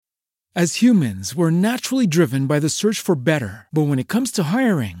As humans, we're naturally driven by the search for better. But when it comes to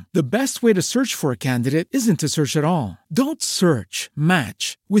hiring, the best way to search for a candidate isn't to search at all. Don't search,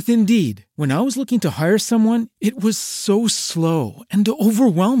 match with Indeed. When I was looking to hire someone, it was so slow and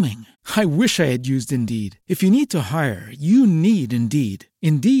overwhelming. I wish I had used Indeed. If you need to hire, you need Indeed.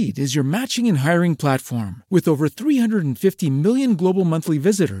 Indeed is your matching and hiring platform with over 350 million global monthly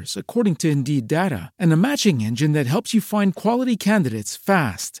visitors, according to Indeed data, and a matching engine that helps you find quality candidates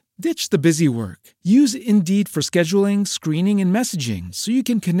fast. Ditch the busy work. Use Indeed for scheduling, screening, and messaging so you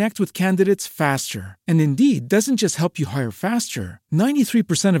can connect with candidates faster. And Indeed doesn't just help you hire faster.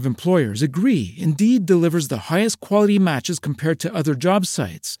 93% of employers agree Indeed delivers the highest quality matches compared to other job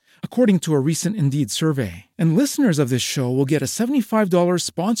sites, according to a recent Indeed survey. And listeners of this show will get a $75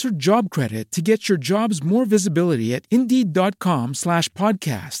 sponsored job credit to get your jobs more visibility at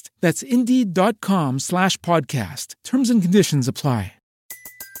Indeed.com/podcast. That's Indeed.com/podcast. Terms and conditions apply.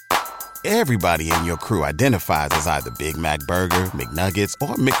 Everybody in your crew identifies as either Big Mac Burger, McNuggets,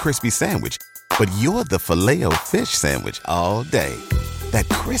 or McCrispy Sandwich. But you're the Filet-O-Fish Sandwich all day. That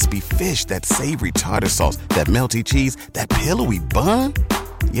crispy fish, that savory tartar sauce, that melty cheese, that pillowy bun.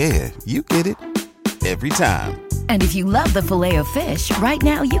 Yeah, you get it. Every time. And if you love the Filet-O-Fish, right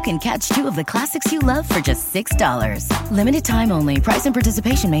now you can catch two of the classics you love for just $6. Limited time only. Price and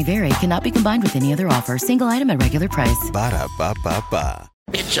participation may vary. Cannot be combined with any other offer. Single item at regular price. Ba-da-ba-ba-ba.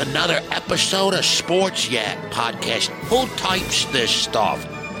 It's another episode of Sports Yak Podcast. Who types this stuff?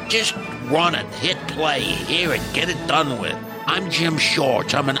 Just run it, hit play, hear it, get it done with. I'm Jim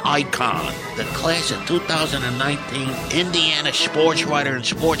Shorts. I'm an icon. The class of 2019 Indiana sports writer and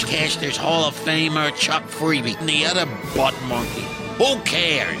sportscasters Hall of Famer Chuck Freebie and the other butt monkey. Who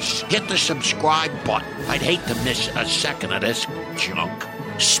cares? Hit the subscribe button. I'd hate to miss a second of this junk.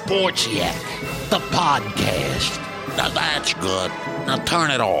 Sports Yak, the podcast. Now that's good. Now turn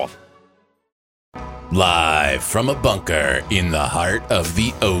it off. Live from a bunker in the heart of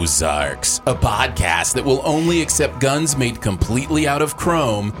the Ozarks, a podcast that will only accept guns made completely out of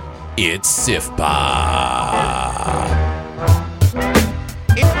chrome. It's SIFPA.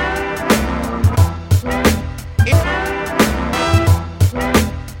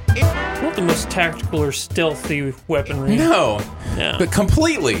 Not the most tactical or stealthy weaponry. No, Yeah. but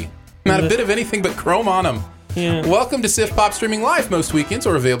completely. Not a bit of anything but chrome on them. Yeah. Welcome to SIF Pop, streaming live most weekends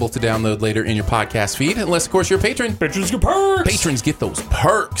or available to download later in your podcast feed, unless, of course, you're a patron. Patrons get perks! Patrons get those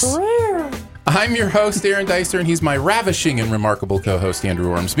perks. Rare. I'm your host, Aaron Dicer, and he's my ravishing and remarkable co-host,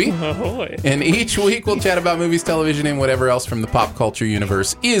 Andrew Ormsby. Ahoy. And each week we'll chat about movies, television, and whatever else from the pop culture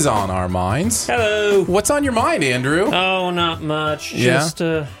universe is on our minds. Hello. What's on your mind, Andrew? Oh, not much. Yeah? Just,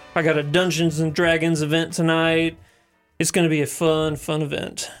 I got a Dungeons and Dragons event tonight. It's going to be a fun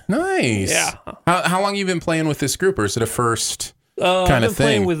event. Nice. Yeah. How long have you been playing with this group, or is it a first I've kind been of thing?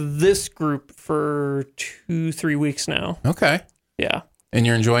 playing with this group for 2-3 weeks now. Okay. Yeah. And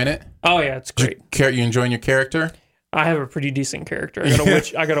you're enjoying it? Oh, yeah, it's great. You enjoying your character? I have a pretty decent character.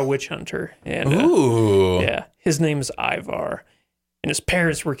 I got a witch hunter. And, Ooh. yeah. His name is Ivar. And his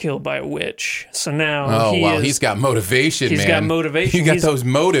parents were killed by a witch. So now he's got motivation, man. He's got motivation. You got those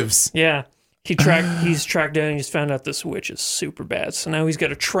motives. Yeah. He's tracked down and he's found out this witch is super bad. So now he's got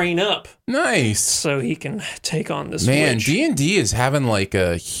to train up Nice. so he can take on this Man, witch. D&D is having like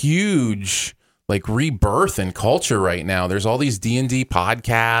a huge like rebirth in culture right now. There's all these D&D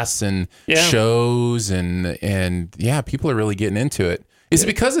podcasts and shows and yeah, people are really getting into it. Is it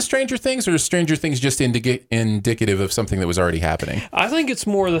because of Stranger Things, or is Stranger Things just indicative of something that was already happening? I think it's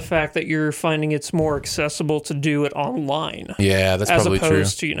more the fact that you're finding it's more accessible to do it online. Yeah, that's probably true. As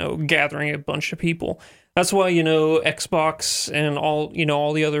opposed to, gathering a bunch of people. That's why, Xbox and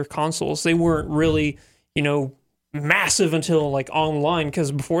all the other consoles, they weren't really, massive until like online,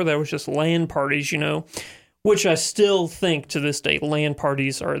 because before that was just LAN parties, which I still think to this day, LAN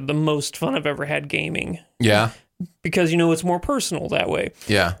parties are the most fun I've ever had gaming. Yeah. Because, it's more personal that way.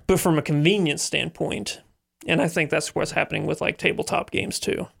 Yeah. But from a convenience standpoint, and I think that's what's happening with like tabletop games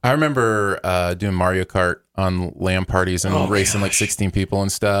too. I remember doing Mario Kart on LAN parties and racing like 16 people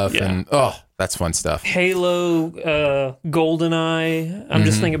and stuff. Yeah. And that's fun stuff. Halo, GoldenEye. I'm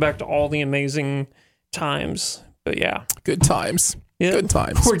just thinking back to all the amazing times. But yeah. Good times. Yeah. Good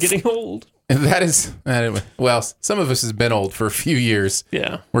times. We're getting old. And that is, well, some of us has been old for a few years.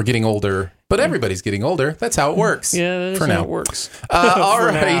 Yeah. We're getting older. But everybody's getting older. That's how it works. Yeah, that's for now. How it works. All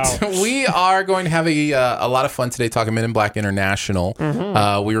right. We are going to have a lot of fun today talking Men in Black International.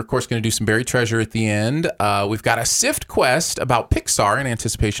 We are, of course, going to do some buried treasure at the end. We've got a SIFT quest about Pixar in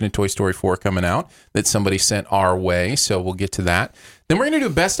anticipation of Toy Story 4 coming out that somebody sent our way. So we'll get to that. Then we're going to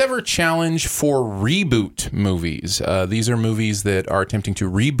do a best ever challenge for reboot movies. These are movies that are attempting to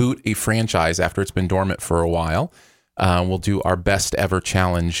reboot a franchise after it's been dormant for a while. We'll do our best ever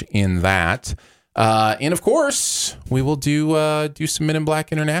challenge in that. And of course, we will do some Men in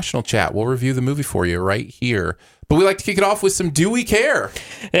Black International chat. We'll review the movie for you right here. But we like to kick it off with some Do We Care?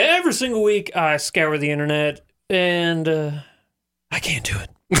 Every single week, I scour the internet, and I can't do it.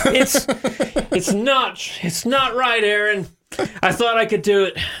 It's not right, Aaron. I thought I could do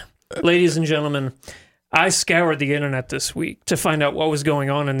it. Ladies and gentlemen, I scoured the internet this week to find out what was going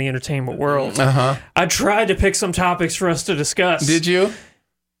on in the entertainment world. I tried to pick some topics for us to discuss. Did you?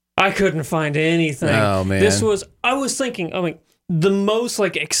 I couldn't find anything. Oh, man. I was thinking, the most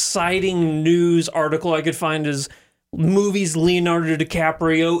exciting news article I could find is movies Leonardo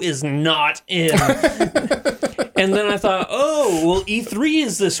DiCaprio is not in. And then I thought, E3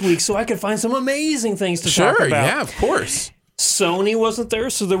 is this week, so I could find some amazing things to talk about. Sure, yeah, of course. Sony wasn't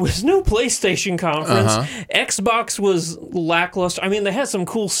there, so there was no PlayStation conference. Xbox was lackluster. They had some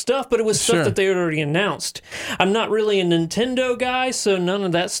cool stuff, but it was stuff that they had already announced. I'm not really a Nintendo guy, so none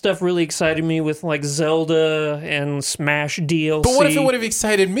of that stuff really excited me with Zelda and Smash DLC. But what if it would have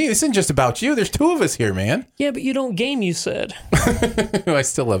excited me? This isn't just about you. There's two of us here, man. Yeah, but you don't game, you said. I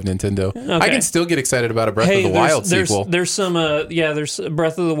still love Nintendo. Okay. I can still get excited about a Breath of the Wild sequel. There's some, there's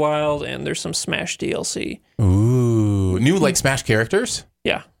Breath of the Wild, and there's some Smash DLC. Ooh, new Smash characters?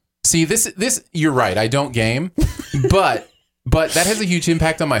 Yeah. See, this you're right. I don't game, but that has a huge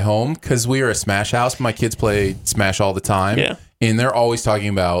impact on my home because we are a Smash house. My kids play Smash all the time. Yeah. And they're always talking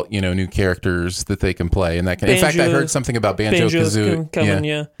about, new characters that they can play. And in fact, I heard something about Banjo-Kazooie. Coming,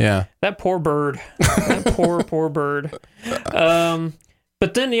 yeah. That poor bird. That poor bird.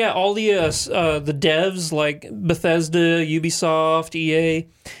 But then, all the devs like Bethesda, Ubisoft, EA,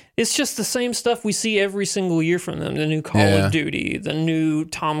 it's just the same stuff we see every single year from them. The new Call of Duty, the new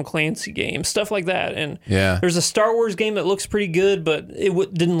Tom Clancy game, stuff like that. And there's a Star Wars game that looks pretty good, but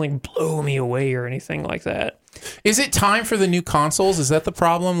it didn't blow me away or anything like that. Is it time for the new consoles? Is that the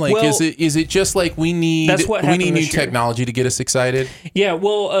problem? Is it just we need new technology to get us excited? Yeah,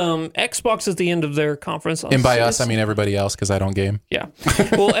 Xbox at the end of their conference. And by us, I mean everybody else because I don't game. Yeah.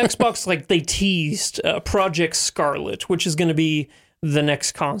 Well, Xbox, they teased Project Scarlet, which is going to be the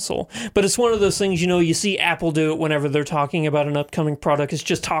next console. But it's one of those things, you see Apple do it whenever they're talking about an upcoming product. It's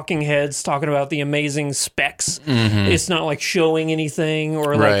just talking heads, talking about the amazing specs. Mm-hmm. It's not showing anything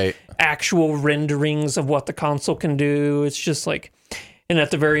or actual renderings of what the console can do. It's just and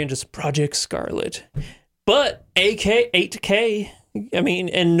at the very end, just Project Scarlet. But 8K,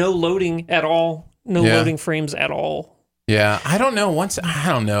 and no loading at all. No loading frames at all. Yeah, I don't know. I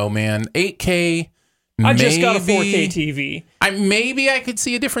don't know, man. 8K... I just got a 4K TV. Maybe I could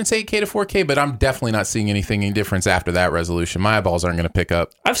see a difference 8K to 4K, but I'm definitely not seeing any difference after that resolution. My eyeballs aren't going to pick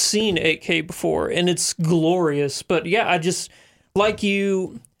up. I've seen 8K before, and it's glorious. But yeah, I just, like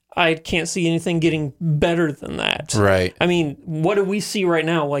you, I can't see anything getting better than that. Right. What do we see right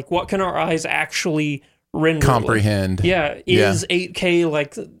now? What can our eyes actually render? Comprehend. Yeah. Is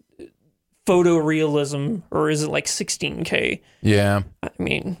 8K photorealism, or is it 16K? Yeah.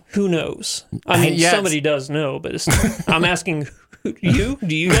 Who knows? Somebody does know, but I'm asking you.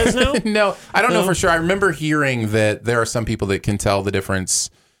 Do you guys know? No, I don't know for sure. I remember hearing that there are some people that can tell the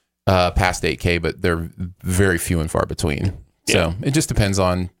difference past 8K, but they're very few and far between. Yeah. So it just depends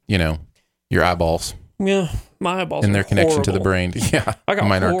on, your eyeballs. Yeah, my eyeballs and their connection horrible. to the brain. Yeah, I got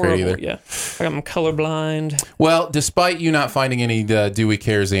mine aren't great either. Yeah, I'm colorblind. Well, despite you not finding any Do We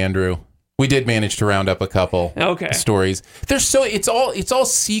Cares, Andrew, we did manage to round up a couple stories. It's all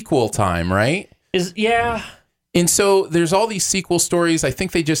sequel time, right? And so there's all these sequel stories. I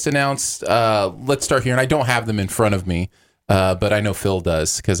think they just announced, let's start here, and I don't have them in front of me, but I know Phil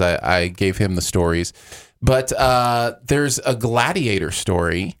does because I gave him the stories. But there's a Gladiator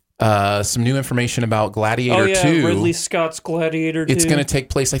story, some new information about Gladiator 2. Ridley Scott's Gladiator 2. It's going to take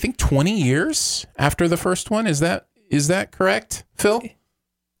place, I think, 20 years after the first one. Is that correct, Phil?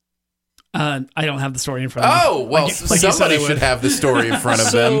 I don't have the story in front of me. Oh, well, somebody should have the story in front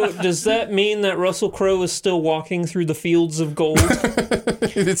of them. So does that mean that Russell Crowe is still walking through the fields of gold?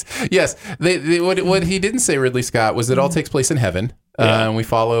 Yes. What he didn't say, Ridley Scott, was it all takes place in heaven. And we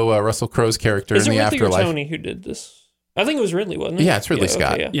follow Russell Crowe's character in the afterlife. Is it Ridley or Tony who did this? I think it was Ridley, wasn't it? Yeah, it's Ridley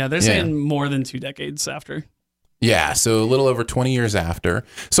Scott. Okay, yeah, they're saying more than 2 decades after. Yeah, so a little over 20 years after.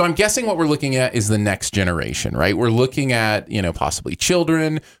 So I'm guessing what we're looking at is the next generation, right? We're looking at, possibly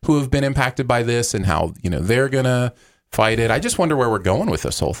children who have been impacted by this and how, they're going to fight it. I just wonder where we're going with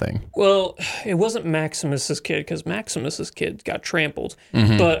this whole thing. Well, it wasn't Maximus's kid because Maximus's kid got trampled.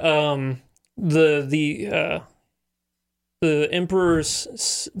 Mm-hmm. But the Emperor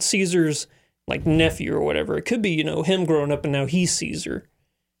Caesar's like nephew or whatever. It could be, you know, him growing up and now he's Caesar,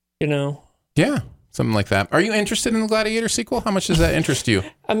 you know? Yeah, something like that. Are you interested in the Gladiator sequel? How much does that interest you?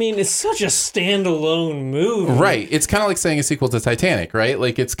 I mean, it's such a standalone movie. Right. It's kind of like saying a sequel to Titanic, right?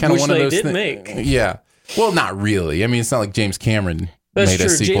 Like, it's kind of one of those things. Which they did make. Yeah. Well, not really. I mean, it's not like James Cameron That's made true. a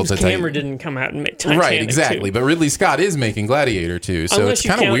sequel James to Titanic. Cameron didn't come out and make Titanic. Right, exactly. 2. But Ridley Scott is making Gladiator 2, so it's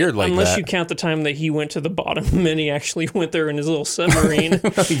kind of weird like that. Unless you count the time that he went to the bottom and he actually went there in his little submarine.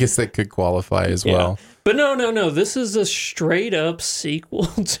 I guess that could qualify as well. But no. This is a straight up sequel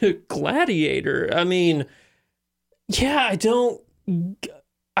to Gladiator. I mean, yeah, I don't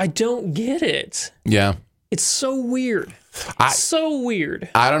get it. Yeah. It's so weird. So weird.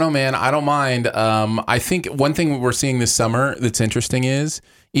 I don't know, man. I don't mind. I think one thing we're seeing this summer that's interesting is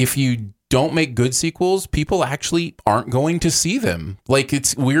if you don't make good sequels, people actually aren't going to see them. Like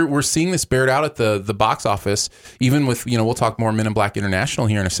we're seeing this bared out at the box office, even with, you know, we'll talk more Men in Black International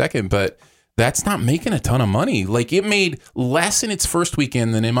here in a second, but that's not making a ton of money. Like it made less in its first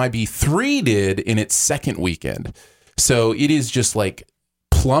weekend than MIB 3 did in its second weekend. So it is just like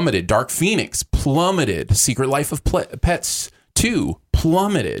plummeted. Dark Phoenix plummeted. Secret Life of Pets 2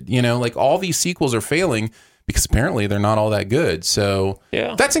 plummeted. You know, like all these sequels are failing because apparently they're not all that good. So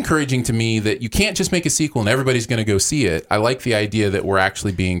that's encouraging to me that you can't just make a sequel and everybody's going to go see it. I like the idea that we're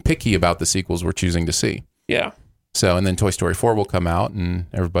actually being picky about the sequels we're choosing to see. Yeah. So, and then Toy Story 4 will come out and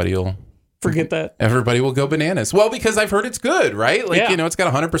everybody will forget that. Everybody will go bananas. Well, because I've heard it's good, right? Like, you know, it's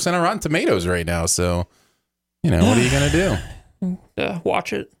got 100% on Rotten Tomatoes right now. So, you know, what are you going to do?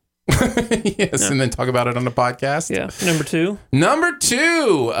 Watch it. Yes, and then talk about it on the podcast. Yeah. Number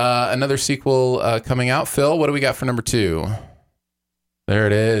 2, another sequel coming out. Phil, what do we got for number 2? There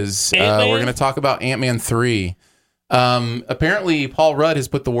it is. We're going to talk about Ant-Man 3. Apparently, Paul Rudd has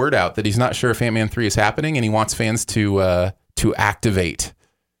put the word out that he's not sure if Ant-Man 3 is happening, and he wants fans to activate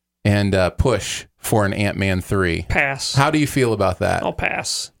and push for an Ant-Man 3. Pass. How do you feel about that? I'll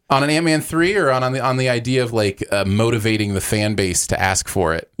pass. On an Ant-Man 3 or on the idea of like motivating the fan base to ask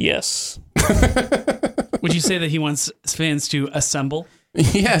for it? Yes. Would you say that he wants fans to assemble?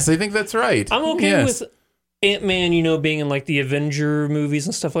 Yes, I think that's right. I'm okay with Ant-Man, you know, being in like the Avenger movies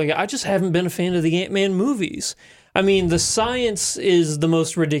and stuff like that. I just haven't been a fan of the Ant-Man movies. I mean, the science is the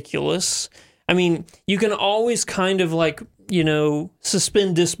most ridiculous. I mean, you can always kind of like, you know,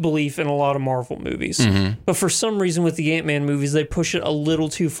 suspend disbelief in a lot of Marvel movies. Mm-hmm. But for some reason with the Ant-Man movies, they push it a little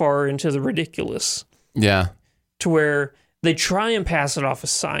too far into the ridiculous. Yeah. To where they try and pass it off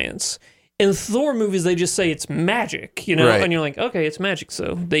as science. In Thor movies, they just say it's magic, you know? Right. And you're like, okay, it's magic,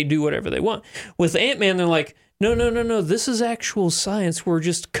 so they do whatever they want. With Ant-Man, they're like, no, this is actual science. We're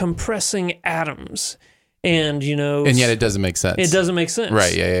just compressing atoms. And, you know... And yet it doesn't make sense. It doesn't make sense.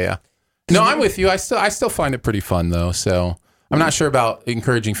 Right, yeah. No, I'm with you. I still find it pretty fun, though, so... I'm not sure about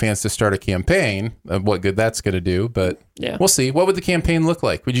encouraging fans to start a campaign, of what good that's going to do, but we'll see. What would the campaign look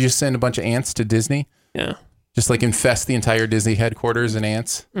like? Would you just send a bunch of ants to Disney? Yeah. Just like infest the entire Disney headquarters in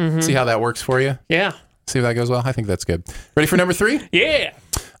ants? Mm-hmm. See how that works for you? Yeah. See if that goes well? I think that's good. Ready for number 3? Yeah.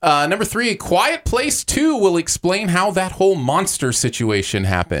 Number 3, Quiet Place 2 will explain how that whole monster situation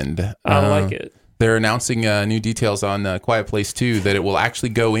happened. I like it. They're announcing new details on Quiet Place 2 that it will actually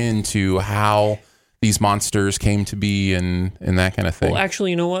go into how these monsters came to be and that kind of thing. Well,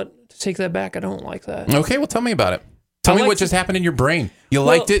 actually, you know what? To take that back, I don't like that. Okay, well, tell me about it. Tell me what just happened in your brain. You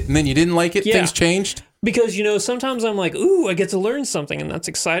liked it, and then you didn't like it? Yeah. Things changed? Because, you know, sometimes I'm like, ooh, I get to learn something, and that's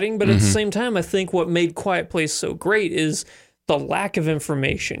exciting. But at the same time, I think what made Quiet Place so great is the lack of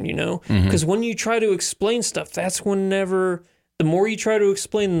information, you know? Because when you try to explain stuff, that's whenever... The more you try to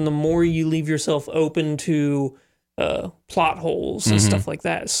explain, the more you leave yourself open to plot holes and stuff like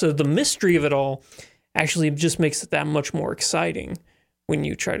that. So the mystery of it all actually just makes it that much more exciting. When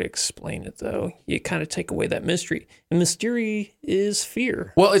you try to explain it, though, you kind of take away that mystery. And mystery is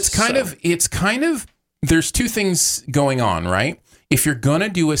fear. Well, it's kind of, there's two things going on, right? If you're going to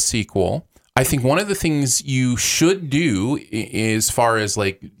do a sequel, I think one of the things you should do, as far as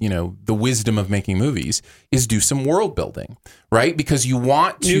like, you know, the wisdom of making movies, is do some world building, right? Because you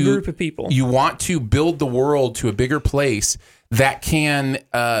want to... New group of people. You want to build the world to a bigger place that can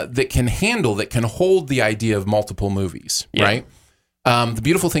hold the idea of multiple movies, right? The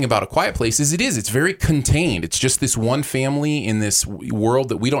beautiful thing about A Quiet Place is it's very contained. It's just this one family in this world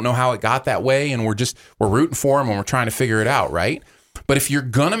that we don't know how it got that way, and we're rooting for them and we're trying to figure it out, right? But if you're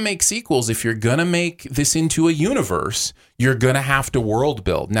going to make sequels, if you're going to make this into a universe, you're going to have to world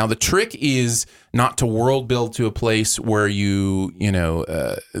build. Now, the trick is not to world build to a place where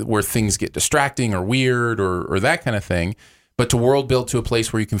where things get distracting or weird or that kind of thing. but to world build to a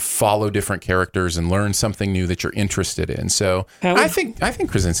place where you can follow different characters and learn something new that you're interested in. So I think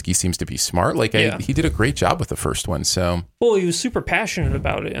Krasinski seems to be smart. Like he did a great job with the first one. So well, he was super passionate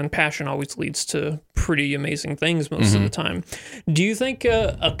about it, and passion always leads to pretty amazing things most of the time. Do you think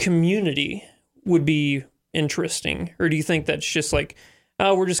a community would be interesting, or do you think that's just like,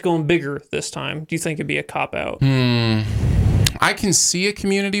 oh, we're just going bigger this time? Do you think it'd be a cop out? I can see a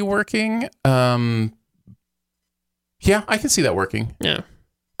community working. Yeah, I can see that working. Yeah.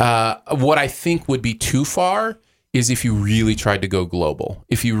 What I think would be too far is if you really tried to go global.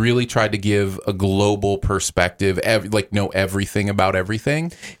 If you really tried to give a global perspective, know everything about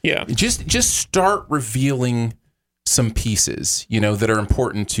everything. Yeah. Just start revealing some pieces, that are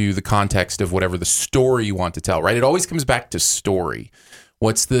important to the context of whatever the story you want to tell, right? It always comes back to story.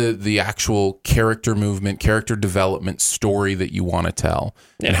 What's the actual character movement, character development story that you want to tell?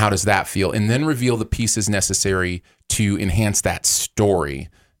 Yeah. And how does that feel? And then reveal the pieces necessary to enhance that story,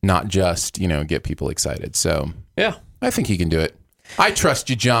 not just, get people excited. So yeah, I think he can do it. I trust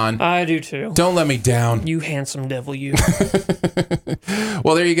you, John. I do too. Don't let me down. You handsome devil, you.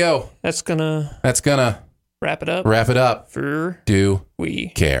 Well, there you go. That's gonna wrap it up. Wrap it up. For Do we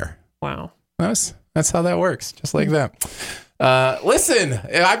care? Wow. That's how that works. Just like that. Listen,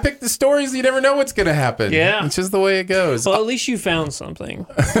 I picked the stories. You never know what's going to happen. Yeah. It's just the way it goes. Well, at least you found something.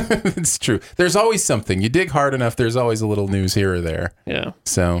 It's true. There's always something. You dig hard enough, there's always a little news here or there. Yeah.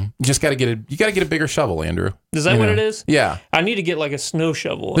 So you just got to get a bigger shovel, Andrew. Is that what it is? Yeah. I need to get like a snow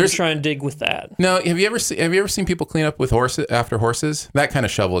shovel and try and dig with that. No, have you ever seen people clean up with horses after horses? That kind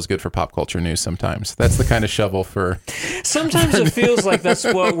of shovel is good for pop culture news sometimes. That's the kind of shovel for... Sometimes it feels like that's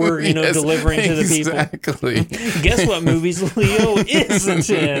what we're, yes, delivering to the people. Exactly. Guess what movies Leo isn't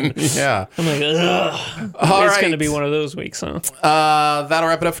in? Yeah. I'm like, ugh. It's going to be one of those weeks, huh? That'll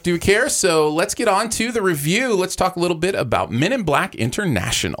wrap it up for Do We Care? So let's get on to the review. Let's talk a little bit about Men in Black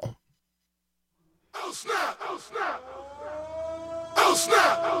International. Oh, snap! Oh, snap! Oh,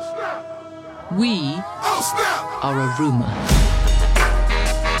 snap! Oh, snap! We are a rumor.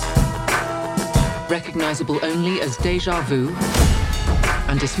 Recognizable only as déjà vu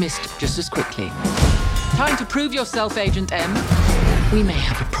and dismissed just as quickly. Time to prove yourself, Agent M. We may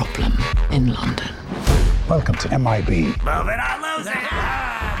have a problem in London. Welcome to MIB. Move it on, lose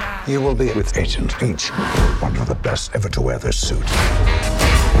it! You will be with Agent H, one of the best ever to wear this suit.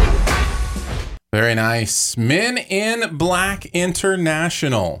 Very nice. Men in Black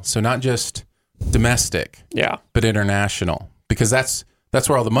International. So not just domestic, but international. Because that's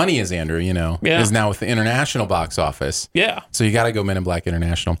where all the money is, Andrew, is now with the international box office. Yeah. So you got to go Men in Black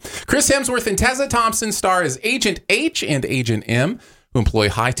International. Chris Hemsworth and Tessa Thompson star as Agent H and Agent M, who employ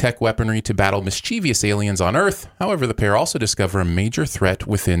high-tech weaponry to battle mischievous aliens on Earth. However, the pair also discover a major threat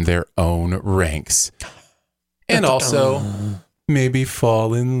within their own ranks. And also maybe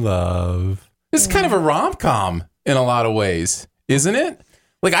fall in love. This is kind of a rom-com in a lot of ways, isn't it?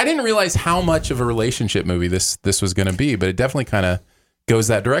 Like, I didn't realize how much of a relationship movie this was going to be, but it definitely kind of goes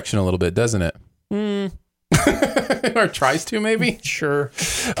that direction a little bit, doesn't it? Or tries to, maybe? Sure.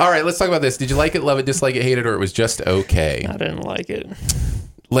 All right, let's talk about this. Did you like it, love it, dislike it, hate it, or it was just okay? I didn't like it.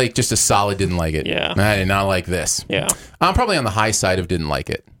 Like, just a solid didn't like it? Yeah. I did not like this. Yeah. I'm probably on the high side of didn't like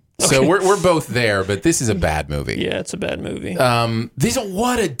it. Okay. So we're both there, but this is a bad movie. Yeah, it's a bad movie.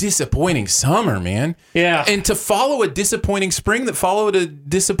 What a disappointing summer, man. Yeah. And to follow a disappointing spring that followed a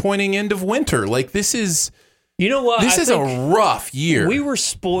disappointing end of winter. Like, this is... You know what? This is a rough year. We were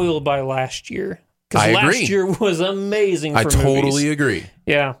spoiled by last year. I Because agree. last year was amazing for totally agree.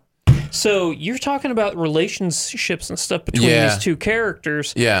 Yeah. So you're talking about relationships and stuff between these two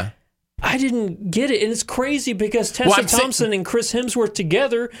characters. Yeah. I didn't get it. And it's crazy because Tessa Thompson and Chris Hemsworth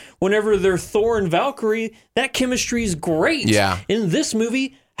together, whenever they're Thor and Valkyrie, that chemistry is great. Yeah. In this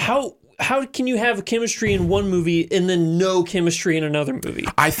movie, how can you have chemistry in one movie and then no chemistry in another movie?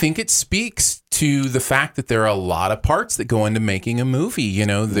 I think it speaks to the fact that there are a lot of parts that go into making a movie.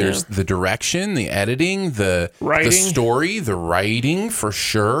 There's the direction, the editing, the story, the writing, for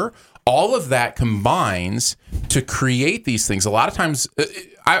sure. All of that combines to create these things. A lot of times,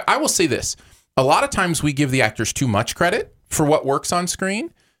 I will say this, a lot of times we give the actors too much credit for what works on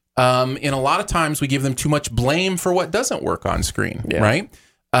screen. And a lot of times we give them too much blame for what doesn't work on screen, right?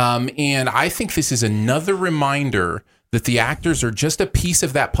 And I think this is another reminder that the actors are just a piece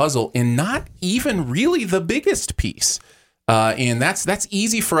of that puzzle and not even really the biggest piece. And that's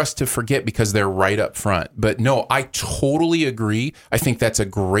easy for us to forget because they're right up front. But no, I totally agree. I think that's a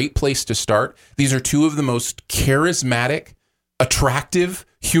great place to start. These are two of the most charismatic, attractive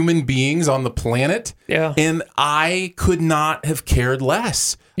human beings on the planet. Yeah. And I could not have cared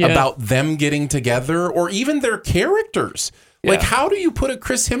less about them getting together or even their characters. Yeah. Like, how do you put a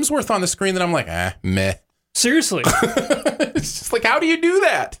Chris Hemsworth on the screen that I'm like, meh. Seriously. It's just like, how do you do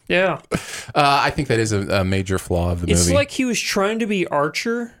that? Yeah. I think that is a major flaw of the movie. It's like he was trying to be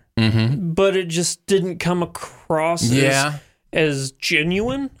Archer, but it just didn't come across as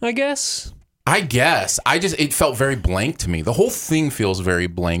genuine, I guess. It felt very blank to me. The whole thing feels very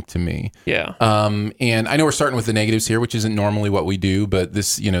blank to me. Yeah. And I know we're starting with the negatives here, which isn't normally what we do, but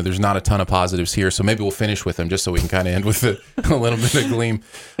this, there's not a ton of positives here. So maybe we'll finish with them just so we can kind of end with a little bit of gleam.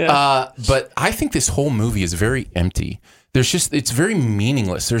 Yeah. But I think this whole movie is very empty. It's very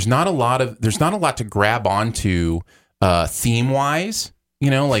meaningless. There's not a lot to grab onto theme wise.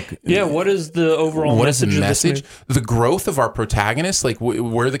 What is the overall message? What is the message? The growth of our protagonists, like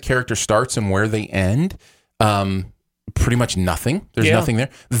where the character starts and where they end, pretty much nothing. There's nothing there.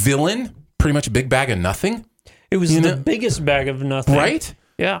 Villain, pretty much a big bag of nothing. It was the biggest bag of nothing. Right?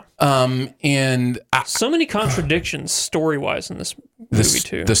 Yeah. And so many contradictions story-wise in this movie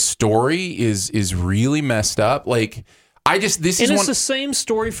too. The story is really messed up. Like, it's the same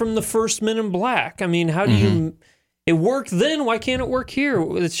story from the first Men in Black. I mean, how do you... It worked then. Why can't it work here?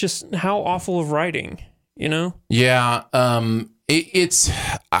 It's just how awful of writing, Yeah. I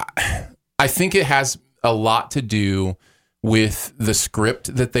think it has a lot to do with the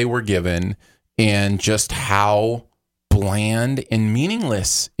script that they were given and just how bland and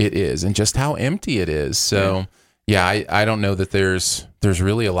meaningless it is and just how empty it is. So, I don't know that there's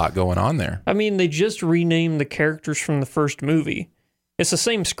really a lot going on there. I mean, they just renamed the characters from the first movie. It's the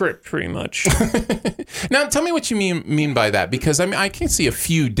same script, pretty much. Now, tell me what you mean by that, because I can see a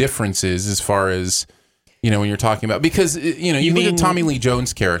few differences as far as, when you're talking about, because, you look at Tommy Lee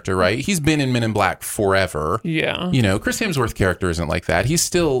Jones' character, right? He's been in Men in Black forever. Yeah. Chris Hemsworth's character isn't like that. He's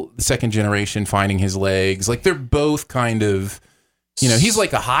still second generation, finding his legs. Like, they're both kind of, he's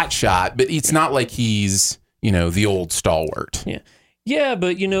like a hot shot, but it's not like he's, the old stalwart. Yeah. Yeah,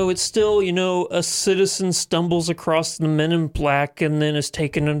 but, it's still, a citizen stumbles across the Men in Black and then is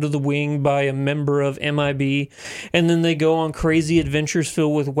taken under the wing by a member of MIB. And then they go on crazy adventures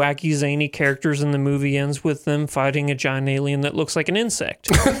filled with wacky, zany characters, and the movie ends with them fighting a giant alien that looks like an insect.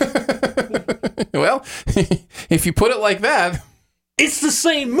 Well, if you put it like that... It's the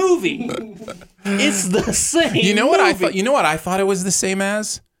same movie. It's the same movie. You know what I thought it was the same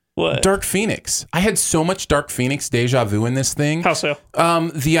as? What? Dark Phoenix. I had so much Dark Phoenix deja vu in this thing. How so?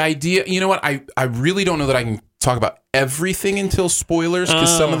 The idea, I really don't know that I can talk about everything until spoilers,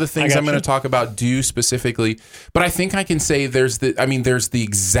 because some of the things I'm going to talk about do specifically. But I think I can say there's the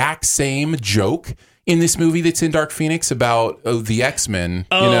exact same joke in this movie that's in Dark Phoenix about the X-Men.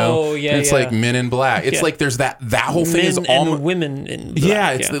 It's like Men in Black. It's like there's that whole thing is almost women in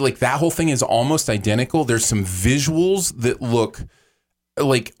black. It's like that whole thing is almost identical. There's some visuals that look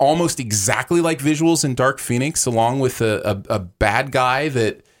like almost exactly like visuals in Dark Phoenix, along with a bad guy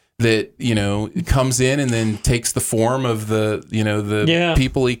that comes in and then takes the form of the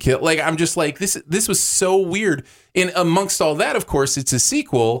people he killed. Like, I'm just like, this was so weird. And amongst all that, of course, it's a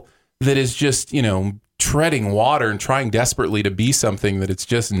sequel that is just, treading water and trying desperately to be something that it's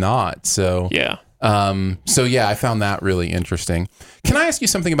just not. So yeah. I found that really interesting. Can I ask you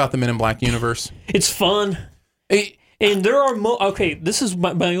something about the Men in Black universe? It's fun. And there are this is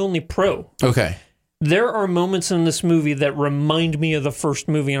my only pro. Okay. There are moments in this movie that remind me of the first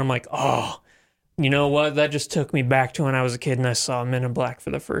movie, and I'm like, oh, you know what? That just took me back to when I was a kid and I saw Men in Black for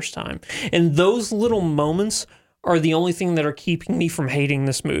the first time. And those little moments are the only thing that are keeping me from hating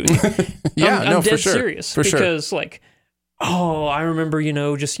this movie. I'm dead for sure. serious. For because, sure. I remember,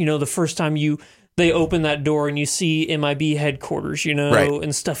 the first time they open that door and you see MIB headquarters, right.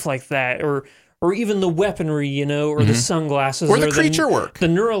 and stuff like that, or even the weaponry, or the sunglasses. Or the creature work. The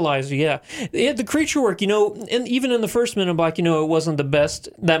neuralizer, yeah. The creature work, and even in the first Men in Black, it wasn't the best.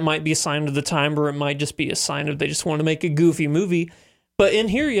 That might be a sign of the time, or it might just be a sign of they just want to make a goofy movie. But in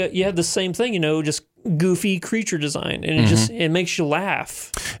here, you had the same thing, just goofy creature design, and it makes you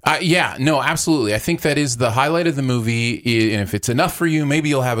laugh. Absolutely. I think that is the highlight of the movie, and if it's enough for you, maybe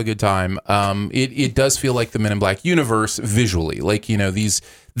you'll have a good time. It does feel like the Men in Black universe visually, like these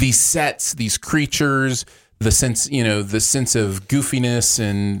sets, these creatures, the sense of goofiness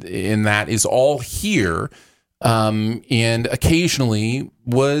and that is all here, and occasionally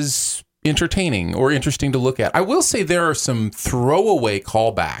was entertaining or interesting to look at. I will say there are some throwaway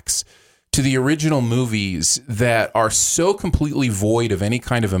callbacks to the original movies that are so completely void of any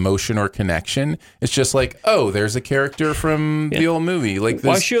kind of emotion or connection. It's just like, oh, there's a character from the old movie. Like,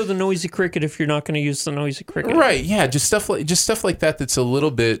 why show the noisy cricket if you're not going to use the noisy cricket? Right? Yeah, just stuff like that. That's a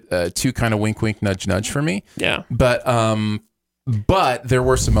little bit too kind of wink, wink, nudge, nudge for me. Yeah. But there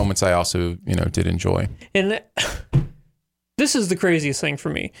were some moments I also did enjoy. And this is the craziest thing for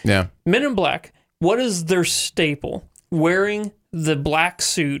me. Yeah. Men in Black. What is their staple? Wearing the black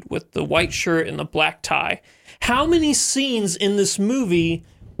suit with the white shirt and the black tie. How many scenes in this movie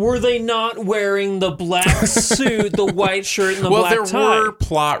were they not wearing the black suit, the white shirt, and the black tie? Well, there were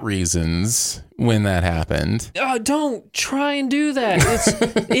plot reasons when that happened. Don't try and do that.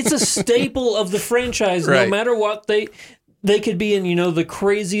 It's a staple of the franchise. Right. No matter what, they could be in the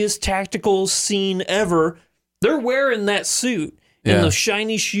craziest tactical scene ever. They're wearing that suit. And those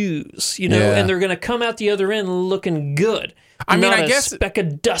shiny shoes, and they're going to come out the other end looking good. I guess speck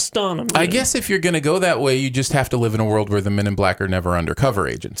of dust on them. I guess if you're going to go that way, you just have to live in a world where the Men in Black are never undercover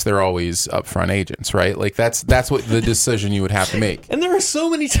agents. They're always upfront agents, right? Like that's what the decision you would have to make. And there are so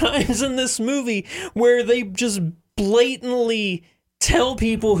many times in this movie where they just blatantly tell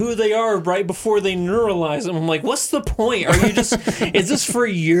people who they are right before they neuralize them. I'm like, what's the point? Are you just? Is this for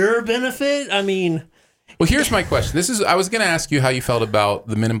your benefit? I mean. Well, here's my question. I was going to ask you how you felt about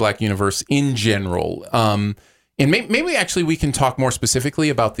the Men in Black universe in general. And maybe actually we can talk more specifically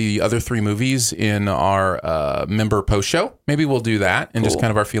about the other 3 movies in our member post show. Maybe we'll do that and just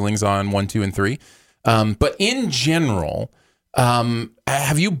kind of our feelings on 1, 2, and 3. But in general,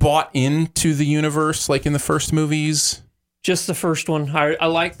 have you bought into the universe like in the first movies? Just the first one. I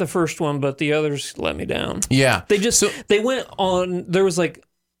like the first one, but the others let me down. Yeah. They went on, there was like,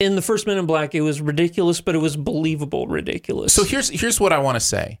 in the first Men in Black, it was ridiculous, but it was believable ridiculous. So here's what I want to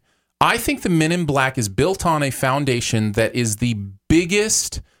say. I think the Men in Black is built on a foundation that is the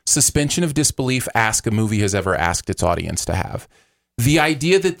biggest suspension of disbelief ask a movie has ever asked its audience to have. The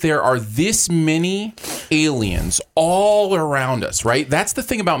idea that there are this many aliens all around us, right? That's the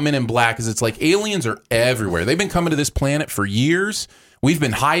thing about Men in Black is it's like aliens are everywhere. They've been coming to this planet for years. We've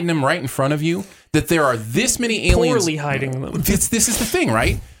been hiding them right in front of you. That there are this many aliens. Poorly hiding them. This is the thing,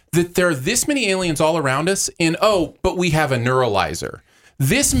 right? That there are this many aliens all around us, and but we have a neuralizer.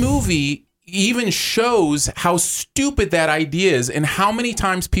 This movie even shows how stupid that idea is and how many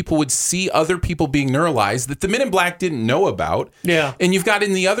times people would see other people being neuralized that the Men in Black didn't know about. Yeah. And you've got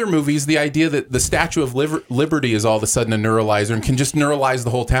in the other movies the idea that the Statue of Liberty is all of a sudden a neuralizer and can just neuralize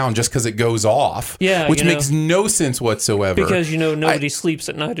the whole town just because it goes off. Yeah. Which makes no sense whatsoever. Because, nobody sleeps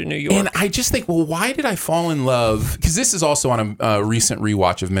at night in New York. And I just think, well, why did I fall in love? Because this is also on a recent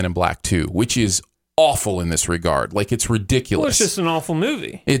rewatch of Men in Black 2, which is awful in this regard. Like, it's ridiculous. Well, it's just an awful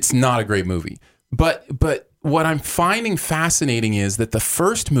movie. It's not a great movie. But what I'm finding fascinating is that the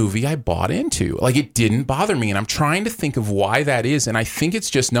first movie I bought into, like, it didn't bother me. And I'm trying to think of why that is. And I think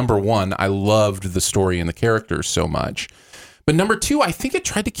it's just, number one, I loved the story and the characters so much. But number two, I think it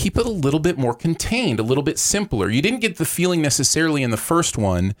tried to keep it a little bit more contained, a little bit simpler. You didn't get the feeling necessarily in the first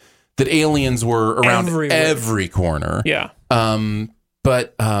one that aliens were around every corner. Yeah.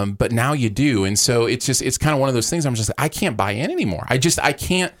 But now you do. And so it's kind of one of those things I'm just like, I can't buy in anymore. I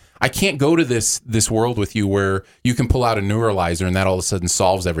can't go to this world with you where you can pull out a neuralizer and that all of a sudden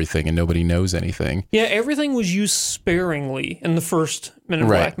solves everything and nobody knows anything. Yeah, everything was used sparingly in the first Men in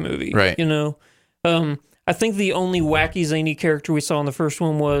Black movie. Right. I think the only wacky zany character we saw in the first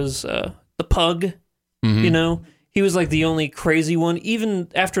one was the pug. Mm-hmm. He was like the only crazy one. Even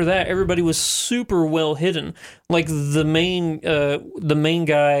after that, everybody was super well hidden. Like the main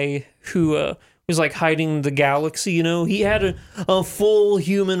guy who was like hiding the galaxy. He had a full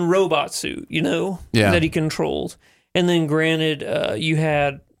human robot suit. That he controlled. And then, granted, you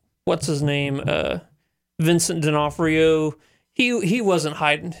had what's his name, Vincent D'Onofrio. He wasn't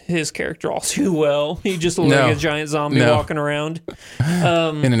hiding his character all too well. He just looked like a giant zombie walking around.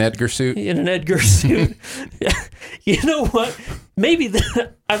 In an Edgar suit? In an Edgar suit. You know what? Maybe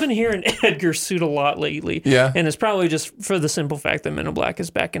I've been hearing Edgar suit a lot lately. Yeah. And it's probably just for the simple fact that Men in Black is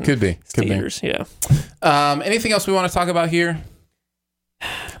back in theaters. Yeah. Anything else we want to talk about here?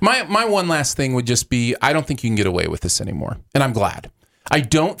 My one last thing would just be, I don't think you can get away with this anymore. And I'm glad. I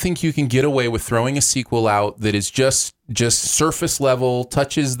don't think you can get away with throwing a sequel out that is just surface level,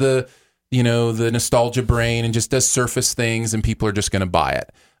 touches the nostalgia brain and just does surface things and people are just going to buy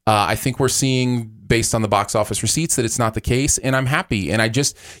it. I think we're seeing, based on the box office receipts, that it's not the case, and I'm happy. And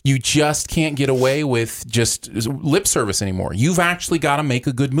you just can't get away with just lip service anymore. You've actually got to make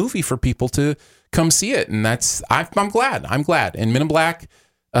a good movie for people to come see it, and I'm glad. And Men in Black,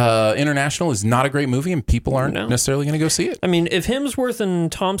 International is not a great movie, and people aren't necessarily going to go see it. I mean, if Hemsworth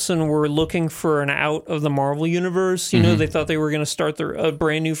and Thompson were looking for an out of the Marvel universe, you know, they thought they were going to start a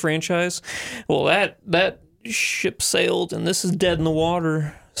brand new franchise. Well, that ship sailed, and this is dead in the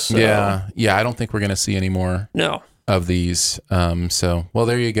water. So. Yeah, I don't think we're going to see any more of these. So, well,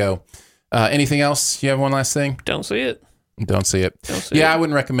 there you go. Anything else? You have one last thing? Don't see it. Don't see it. I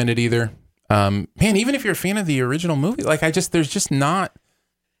wouldn't recommend it either. Man, even if you're a fan of the original movie, like there's just not.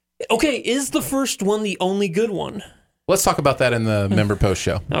 Okay, is the first one the only good one? Let's talk about that in the member post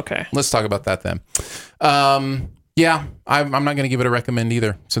show. Okay. Let's talk about that then. I'm not going to give it a recommend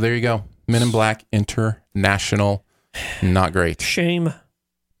either. So there you go. Men in Black International. Not great. Shame.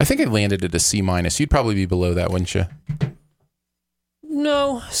 I think I landed at a C-. You'd probably be below that, wouldn't you?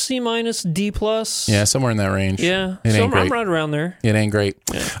 No, C-, D+. Yeah, somewhere in that range. Yeah, it ain't great. I'm right around there. It ain't great.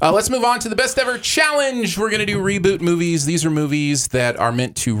 Yeah. Let's move on to the best ever challenge. We're going to do reboot movies. These are movies that are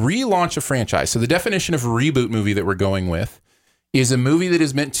meant to relaunch a franchise. So the definition of reboot movie that we're going with is a movie that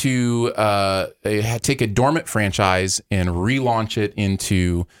is meant to take a dormant franchise and relaunch it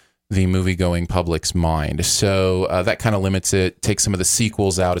into the movie-going public's mind. So that kind of limits it, takes some of the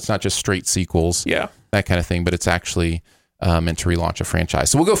sequels out. It's not just straight sequels, that kind of thing, but it's actually meant to relaunch a franchise.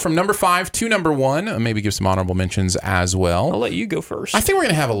 So we'll go from number 5 to number 1, and maybe give some honorable mentions as well. I'll let you go first. I think we're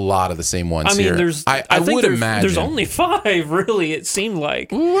going to have a lot of the same ones here. I would imagine. There's only 5, really, it seemed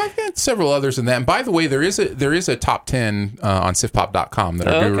like. Well, I've got several others in that. And by the way, there is a top 10 on sifpop.com that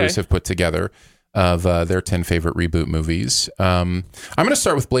our gurus have put together of their 10 favorite reboot movies. I'm going to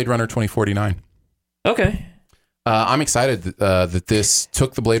start with Blade Runner 2049. Okay. I'm excited that this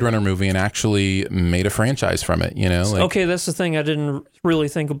took the Blade Runner movie and actually made a franchise from it. You know, okay, that's the thing. I didn't really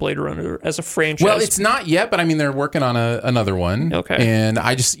think of Blade Runner as a franchise. Well, it's not yet, but I mean, they're working on another one. Okay, and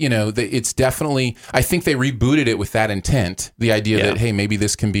I just, it's definitely. I think they rebooted it with that intent. The idea that hey, maybe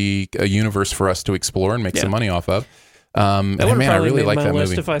this can be a universe for us to explore and make some money off of. And man, I really like that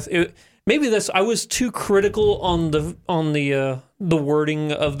movie. Maybe I was too critical on the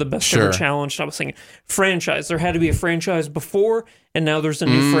wording of the best ever challenge. I was thinking franchise. There had to be a franchise before, and now there's a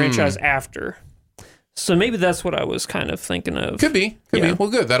new franchise after. So maybe that's what I was kind of thinking of. Could be. Well,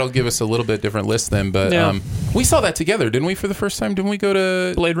 good. That'll give us a little bit different list then. But we saw that together, didn't we? For the first time, didn't we go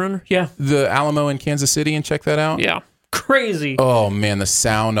to Blade Runner? Yeah, the Alamo in Kansas City and check that out? Yeah. Crazy. Oh man, the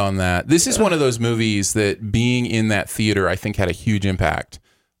sound on that. This is one of those movies that being in that theater, I think, had a huge impact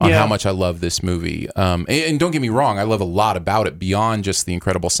on how much I love this movie. And don't get me wrong, I love a lot about it beyond just the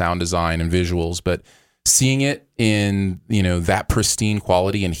incredible sound design and visuals, but seeing it in, that pristine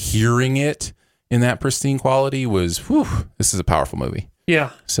quality and hearing it in that pristine quality was, this is a powerful movie.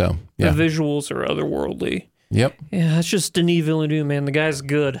 Yeah. So, yeah. The visuals are otherworldly. Yep. Yeah, that's just Denis Villeneuve, man. The guy's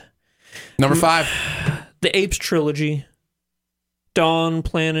good. Number 5. The Apes trilogy. Dawn,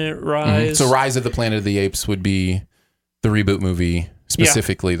 Planet, Rise. So Rise of the Planet of the Apes would be the reboot movie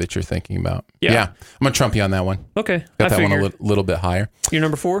specifically that you're thinking about. Yeah. I'm going to trump you on that one. Okay. Got that one a little bit higher. Your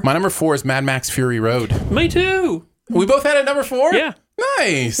number 4? My number 4 is Mad Max Fury Road. Me too. We both had it number 4? Yeah.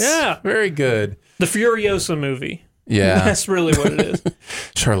 Nice. Yeah. Very good. The Furiosa movie. Yeah. That's really what it is.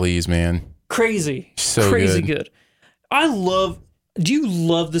 Charlize, man. Crazy. So crazy good. Do you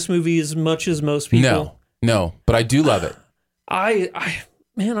love this movie as much as most people? No, but I do love it. I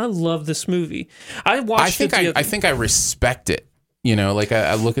love this movie. I think I respect it.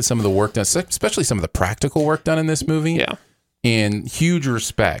 I look at some of the work done, especially some of the practical work done in this movie. Yeah. And huge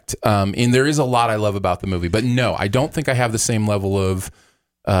respect. And there is a lot I love about the movie. But no, I don't think I have the same level of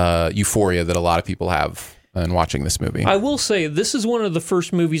euphoria that a lot of people have in watching this movie. I will say, this is one of the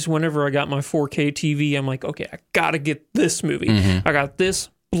first movies whenever I got my 4K TV, I'm like, okay, I got to get this movie. Mm-hmm. I got this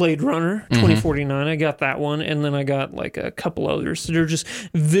Blade Runner 2049. I got that one, and then I got like a couple others. They're just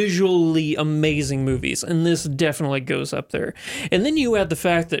visually amazing movies, and this definitely goes up there. And then you add the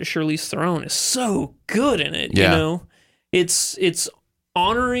fact that Charlize Theron is so good in it. It's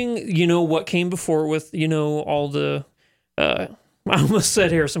honoring what came before with all the I almost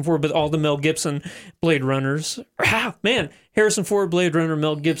said Harrison Ford, but all the Mel Gibson Blade Runners. Harrison Ford, Blade Runner,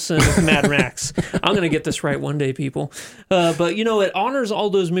 Mel Gibson, Mad Max. I'm going to get this right one day, people. But, it honors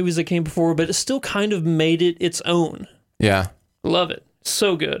all those movies that came before, but it still kind of made it its own. Yeah. Love it.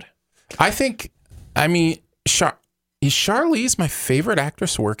 So good. Is Charlize my favorite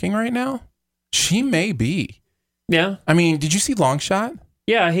actress working right now? She may be. Yeah. Did you see Long Shot?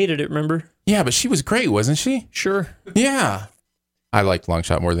 Yeah, I hated it, remember? Yeah, but she was great, wasn't she? Sure. Yeah. I liked Long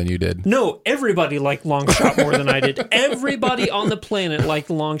Shot more than you did. No, everybody liked Long Shot more than I did. Everybody on the planet liked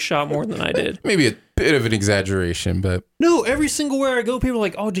Long Shot more than I did. Maybe a bit of an exaggeration, but... No, every single where I go, people are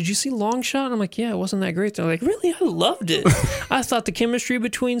like, oh, did you see Long Shot? And I'm like, yeah, it wasn't that great. They're like, really? I loved it. I thought the chemistry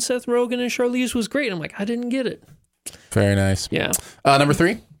between Seth Rogen and Charlize was great. I'm like, I didn't get it. Very nice. Yeah. Number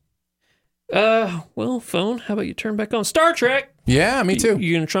 3? Well, phone, how about you turn back on? Star Trek! Yeah, me too.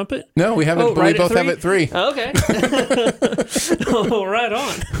 You gonna trumpet? No, we haven't, but we both have it 3. Okay. Oh, right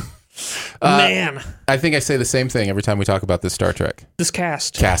on. Man. I think I say the same thing every time we talk about this Star Trek. This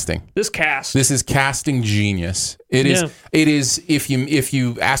cast. Casting. This cast. This is casting genius. It is if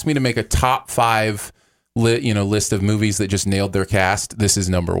you ask me to make a top 5 list of movies that just nailed their cast, this is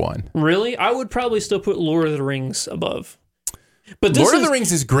number 1. Really? I would probably still put Lord of the Rings above. But Lord of the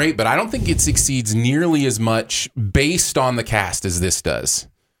Rings is great, but I don't think it succeeds nearly as much based on the cast as this does.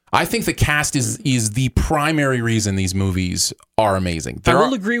 I think the cast is the primary reason these movies are amazing. I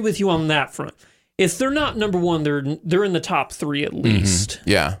will agree with you on that front. If they're not number 1, they're in the top 3 at least.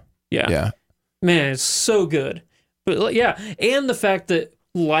 Mm-hmm. Yeah. Man, it's so good. But yeah, and the fact that,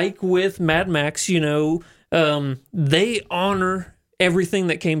 like with Mad Max, they honor everything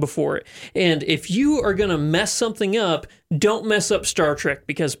that came before it. And if you are going to mess something up, don't mess up Star Trek,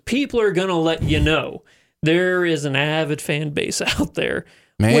 because people are going to let you know. There is an avid fan base out there,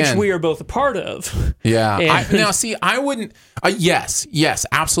 which we are both a part of. Yeah. I wouldn't... yes,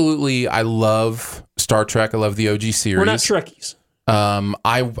 absolutely. I love Star Trek. I love the OG series. We're not Trekkies.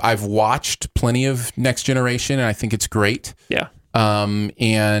 I've watched plenty of Next Generation, and I think it's great. Yeah.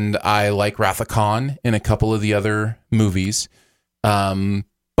 And I like Wrath of Khan in a couple of the other movies.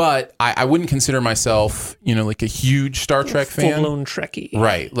 But I wouldn't consider myself, like a huge Star Trek fan. Full-blown Trekkie.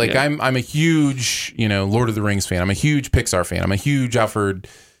 Right. Like I'm a huge, Lord of the Rings fan. I'm a huge Pixar fan. I'm a huge Alfred,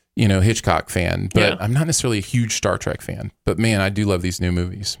 Hitchcock fan. But I'm not necessarily a huge Star Trek fan. But man, I do love these new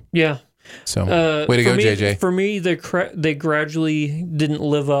movies. Yeah. So way to go, JJ. For me, they gradually didn't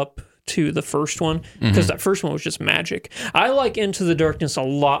live up to the first one, because that first one was just magic. I like Into the Darkness a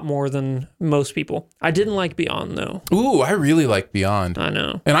lot more than most people. I didn't like Beyond, though. Ooh, I really like Beyond. I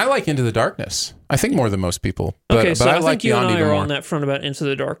know. And I like Into the Darkness. I think more than most people. But, so but I like think you Beyond and I even are more. on that front about Into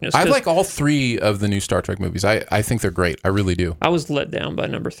the Darkness. I like all 3 of the new Star Trek movies. I think they're great. I really do. I was let down by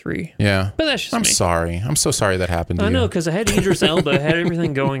number 3. Yeah. But that's just I'm me. sorry. I'm so sorry that happened to you. I know, because I had Idris Elba. I had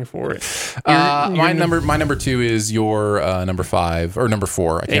everything going for it. My number 2 is your number 5 or number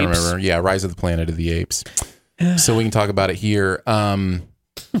 4. I can't remember. Yeah, Rise of the Planet of the Apes. So we can talk about it here.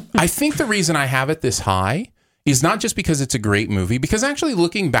 I think the reason I have it this high is not just because it's a great movie, because actually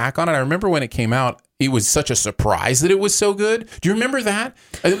looking back on it, I remember when it came out, it was such a surprise that it was so good. Do you remember that?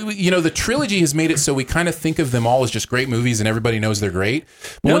 The trilogy has made it so we kind of think of them all as just great movies and everybody knows they're great.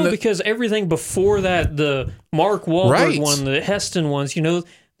 But because everything before that, the Mark Wahlberg one, the Heston ones,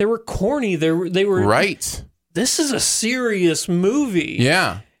 they were corny. They were right. This is a serious movie.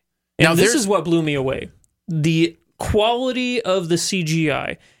 Yeah. And this is what blew me away. The quality of the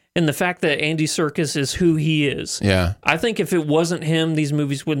CGI. And the fact that Andy Serkis is who he is. Yeah. I think if it wasn't him, these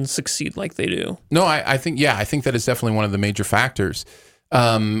movies wouldn't succeed like they do. No, I think that is definitely one of the major factors.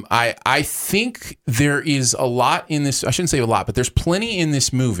 I think there is a lot in this, I shouldn't say a lot, but there's plenty in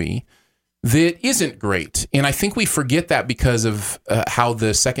this movie that isn't great. And I think we forget that because of how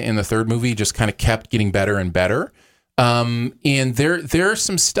the second and the third movie just kind of kept getting better and better. And there's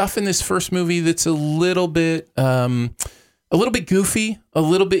some stuff in this first movie that's a little bit goofy,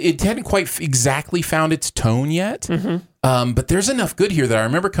 it hadn't quite exactly found its tone yet. Mm-hmm. But there's enough good here that I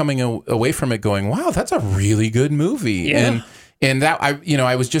remember coming away from it going, wow, that's a really good movie. Yeah. And that,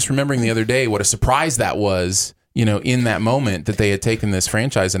 I was just remembering the other day what a surprise that was, in that moment that they had taken this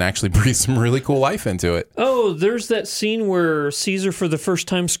franchise and actually breathed some really cool life into it. Oh, there's that scene where Caesar for the first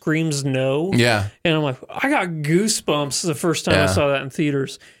time screams no. Yeah. And I'm like, I got goosebumps the first time I saw that in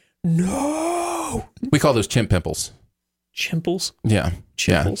theaters. No. We call those chimp pimples. Chimples? Yeah.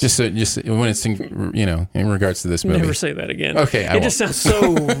 Chimples. Yeah. Just when it's in regards to this movie. Never say that again. Okay. It just sounds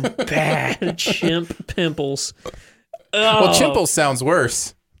so bad. Chimp pimples. Well, Chimples sounds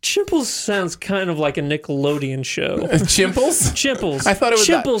worse. Chimples sounds kind of like a Nickelodeon show. Chimples? Chimples. I thought it was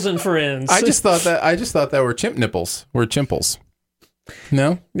Chimples and Friends. I just thought that were chimp nipples. Were chimples.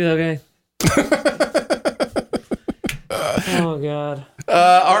 No? Yeah, okay. Oh God.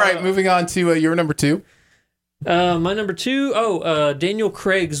 All right, moving on to your number 2. My number 2, Daniel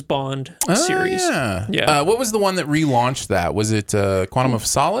Craig's Bond series. Yeah. What was the one that relaunched that? Was it Quantum of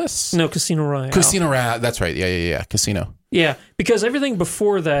Solace? No, Casino Royale. Casino Royale. That's right. Yeah. Casino. Yeah, because everything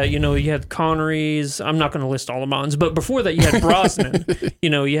before that, you had Connery's. I'm not going to list all the Bonds, but before that, you had Brosnan.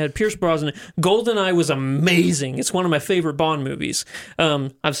 You had Pierce Brosnan. GoldenEye was amazing. It's one of my favorite Bond movies.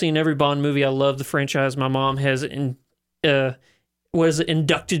 I've seen every Bond movie. I love the franchise. My mom has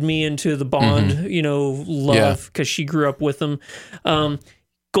inducted me into the Bond, love because she grew up with them.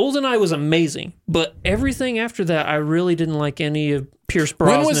 GoldenEye was amazing, but everything after that, I really didn't like any of Pierce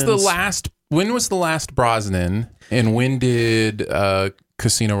Brosnan's. When was the last Brosnan, and when did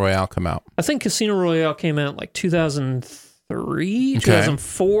Casino Royale come out? I think Casino Royale came out like 2003,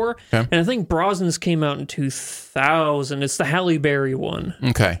 2004, and I think Brosnan's came out in 2000. It's the Halle Berry one.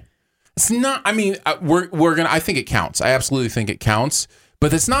 Okay. It's not. I mean, we're gonna. I think it counts. I absolutely think it counts.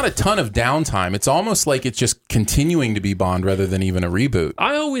 But it's not a ton of downtime. It's almost like it's just continuing to be Bond rather than even a reboot.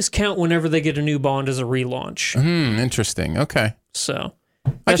 I always count whenever they get a new Bond as a relaunch. Interesting. Okay. So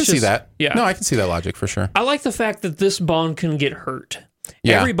I can see that. Yeah. No, I can see that logic for sure. I like the fact that this Bond can get hurt.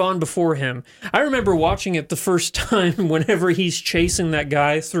 Yeah. Every Bond before him. I remember watching it the first time whenever he's chasing that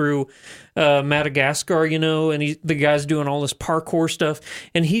guy through Madagascar, and the guy's doing all this parkour stuff,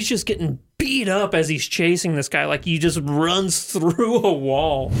 and he's just getting beat up as he's chasing this guy, like he just runs through a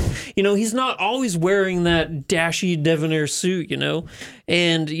wall. He's not always wearing that dashy debonair suit,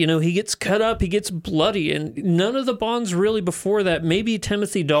 and, he gets cut up, he gets bloody, and none of the Bonds really before that, maybe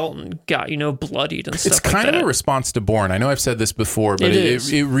Timothy Dalton got, bloodied and stuff like that. It's kind of a response to Bourne. I know I've said this before, but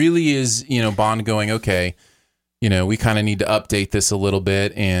it really is, Bond going, okay, we kind of need to update this a little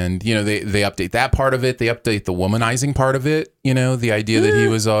bit. And, they update that part of it. They update the womanizing part of it. The idea that he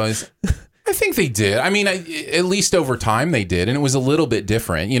was always... I think they did. I mean, at least over time they did. And it was a little bit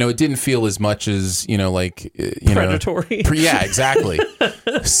different. It didn't feel as much as, predatory. Yeah, exactly.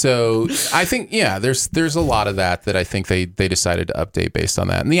 So I think, there's a lot of that I think they decided to update based on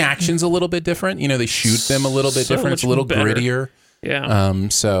that. And the action's a little bit different. They shoot them a little bit different. It's a little grittier. Yeah. That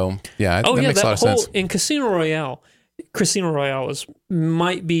makes a lot of sense. In Casino Royale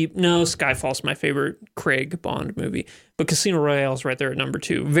Skyfall's my favorite Craig Bond movie, but Casino Royale's right there at number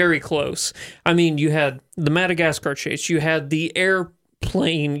 2, very close. I mean, you had the Madagascar chase, you had the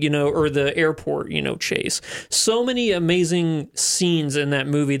airplane, or the airport, chase. So many amazing scenes in that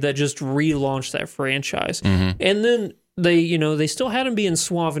movie that just relaunched that franchise. And then they still had him being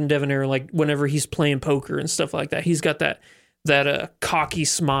suave and debonair, like whenever he's playing poker and stuff like that. He's got that cocky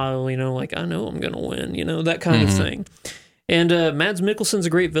smile, like, I know I'm going to win, that kind of thing. And Mads Mikkelsen's a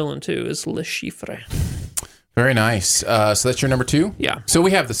great villain, too, as Le Chiffre. Very nice. So that's your number 2? Yeah. So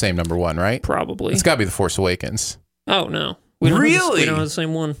we have the same number 1, right? Probably. It's got to be The Force Awakens. Oh, no. We don't have the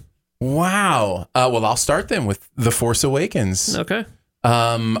same one. Wow. Well, I'll start then with The Force Awakens. Okay.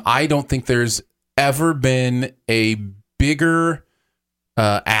 I don't think there's ever been a bigger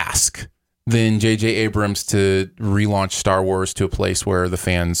ask than J.J. Abrams to relaunch Star Wars to a place where the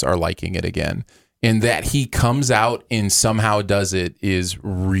fans are liking it again. And that he comes out and somehow does it is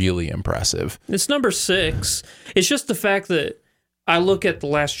really impressive. It's number 6. It's just the fact that I look at The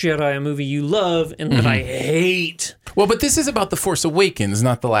Last Jedi, a movie you love, and that I hate. Well, but this is about The Force Awakens,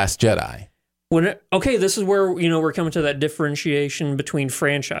 not The Last Jedi. This is where, we're coming to that differentiation between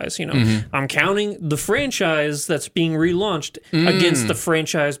franchise. I'm counting the franchise that's being relaunched against the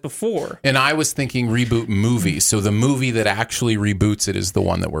franchise before. And I was thinking reboot movie. So the movie that actually reboots it is the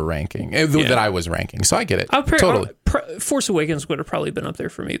one that we're ranking, that I was ranking. So I get it. Totally. Force Awakens would have probably been up there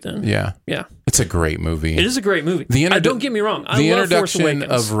for me then. Yeah. Yeah. It's a great movie. It is a great movie. Don't get me wrong. The love Force introduction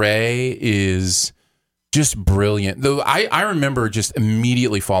Awakens. of Rey is just brilliant. Though I remember just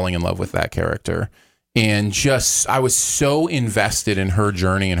immediately falling in love with that character, and I was so invested in her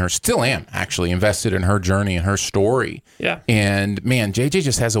journey, and still am actually invested in her journey and her story. Yeah. And man, JJ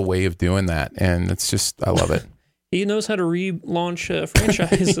just has a way of doing that, and it's just, I love it. He knows how to relaunch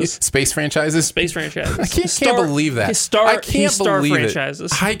franchises. Space franchises? Space franchises. I can't believe that. I can't believe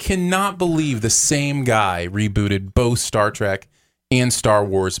franchises. I cannot believe the same guy rebooted both Star Trek and Star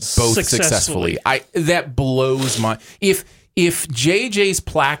Wars both successfully. That blows my... If JJ's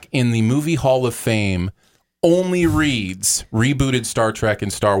plaque in the Movie Hall of Fame only reads rebooted Star Trek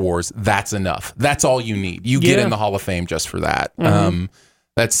and Star Wars, that's enough. That's all you need. You get in the Hall of Fame just for that.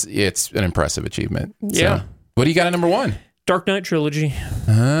 It's an impressive achievement. Yeah. So, what do you got at number 1? Dark Knight trilogy.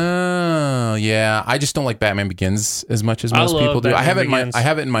 Oh, yeah. I just don't like Batman Begins as much as most people do. I have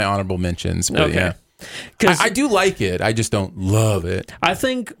it in my honorable mentions, but yeah. I do like it. I just don't love it. I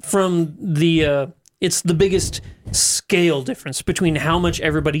think from the it's the biggest scale difference between how much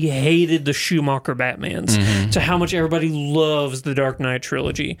everybody hated the Schumacher Batmans to how much everybody loves the Dark Knight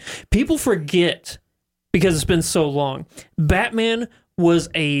trilogy. People forget, because it's been so long, Batman was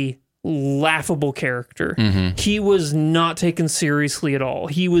a laughable character. He was not taken seriously at all.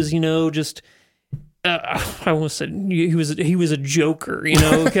 He was, just... I almost said he was a joker,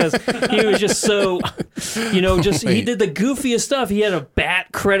 because he was just so, he did the goofiest stuff. He had a bat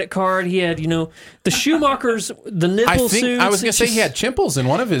credit card. He had, the Schumachers, the nipple suits. I was going to say he had chimples in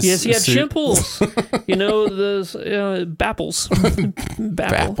one of his Yes, he had suit. chimples. The bapples.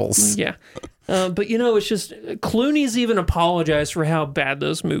 Bapples. Yeah. But, it's just, Clooney's even apologized for how bad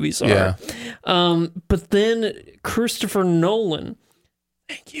those movies are. Yeah. But then Christopher Nolan...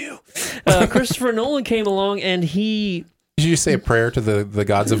 Thank you. Christopher Nolan came along and he... Did you say a prayer to the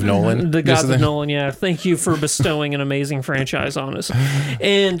gods of Nolan? The gods of Nolan, yeah. Thank you for bestowing an amazing franchise on us.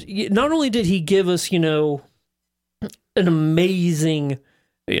 And not only did he give us, an amazing,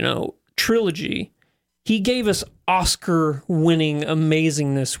 trilogy, he gave us Oscar-winning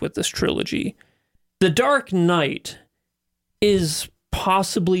amazingness with this trilogy. The Dark Knight is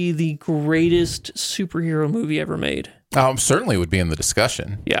possibly the greatest superhero movie ever made. Certainly would be in the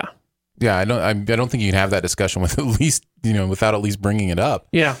discussion. Yeah. Yeah, I don't think you can have that discussion with without at least bringing it up.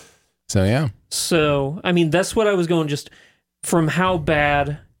 Yeah. So, yeah. So, that's what I was going, just from how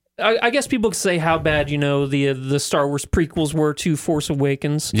bad... I guess people could say how bad, the Star Wars prequels were to Force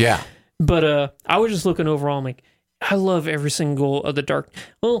Awakens. Yeah. But I was just looking overall, I'm like, I love every single of the Dark...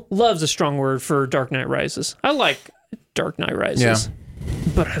 Well, love's a strong word for Dark Knight Rises. I like Dark Knight Rises. Yeah.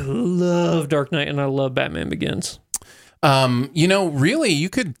 But I love Dark Knight and I love Batman Begins. Really, you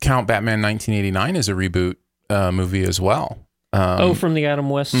could count Batman 1989 as a reboot movie as well. From the Adam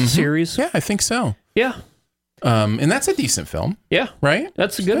West series? Yeah, I think so. Yeah. And that's a decent film. Yeah. Right?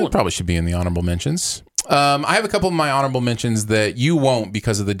 That's a good one. Probably should be in the honorable mentions. I have a couple of my honorable mentions that you won't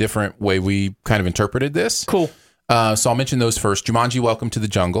because of the different way we kind of interpreted this. Cool. So I'll mention those first. Jumanji: Welcome to the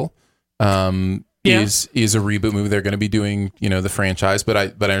Jungle is a reboot movie. They're going to be doing, the franchise, but I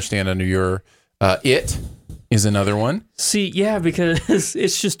understand under your It is another one. See, yeah, because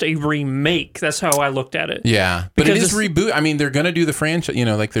it's just a remake. That's how I looked at it. Yeah, but it is reboot. They're going to do the franchise,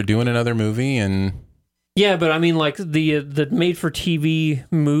 like they're doing another movie and... Yeah, but like the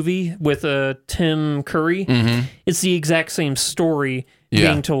made-for-TV movie with Tim Curry, it's the exact same story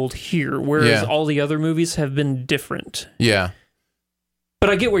being told here, whereas all the other movies have been different. Yeah. But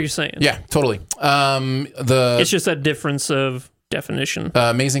I get what you're saying. Yeah, totally. It's just that difference of definition.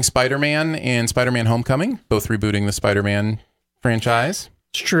 Amazing Spider-Man and Spider-Man Homecoming, both rebooting the Spider-Man franchise.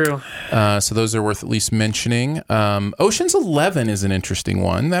 It's true. So those are worth at least mentioning. Ocean's 11 is an interesting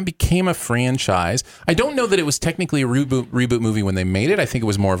one. That became a franchise. I don't know that it was technically a reboot movie when they made it. I think it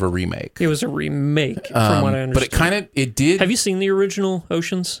was more of a remake. It was a remake, from what I understand. But it did... Have you seen the original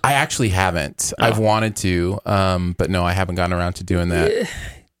Oceans? I actually haven't. Oh. I've wanted to, but no, I haven't gotten around to doing that.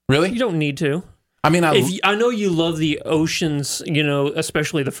 Really? You don't need to. I know you love the Oceans,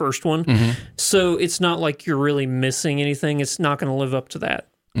 especially the first one. So it's not like you're really missing anything. It's not going to live up to that.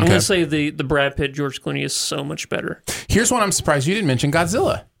 I'm going to say the Brad Pitt, George Clooney is so much better. Here's one I'm surprised you didn't mention: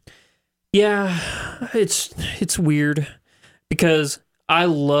 Godzilla. Yeah, it's weird because I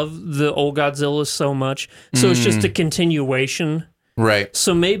love the old Godzilla so much. So it's just a continuation. Right.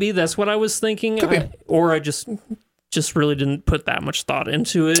 So maybe that's what I was thinking. I just really didn't put that much thought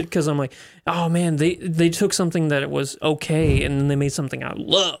into it because I'm like, oh man, they took something that it was okay and then they made something I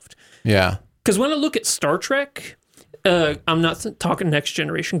loved. Yeah. Because when I look at Star Trek, I'm not talking Next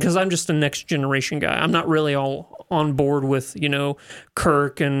Generation because I'm just a Next Generation guy. I'm not really all on board with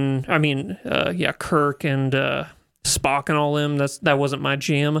Kirk and Kirk and Spock and all them. That wasn't my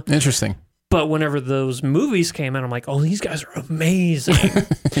jam. Interesting. But whenever those movies came out, I'm like, oh, these guys are amazing.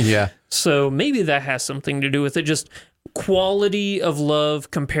 Yeah. So maybe that has something to do with it. Just quality of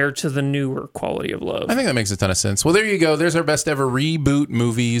love compared to the newer quality of love. I think that makes a ton of sense. Well, there you go. There's our best ever reboot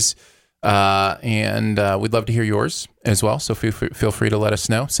movies. And we'd love to hear yours as well. So feel free to let us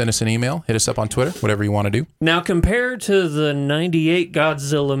know. Send us an email. Hit us up on Twitter. Whatever you want to do. Now, compared to the 98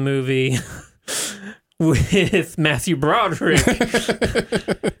 Godzilla movie... with Matthew Broderick.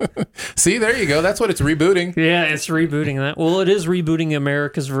 See, there you go. That's what it's rebooting. Yeah, it's rebooting that. Well, it is rebooting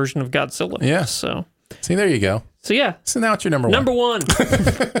America's version of Godzilla. Yeah. So, see, there you go. So yeah. So now it's your number one.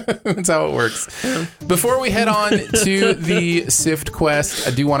 That's how it works. Before we head on to the Sift Quest,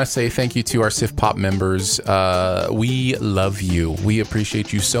 I do want to say thank you to our Sift Pop members. We love you. We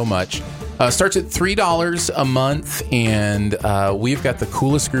appreciate you so much. Starts at $3 a month, and we've got the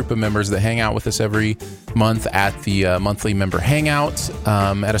coolest group of members that hang out with us every month at the monthly member hangout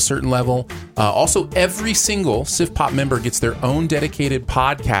at a certain level. Also, every single Sift Pop member gets their own dedicated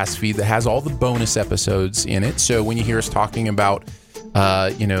podcast feed that has all the bonus episodes in it. So when you hear us talking about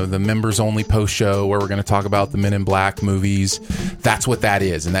the members only post show where we're going to talk about the Men in Black movies, that's what that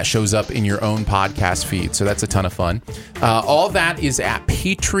is. And that shows up in your own podcast feed. So that's a ton of fun. All that is at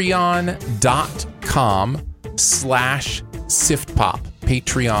patreon.com/siftpop.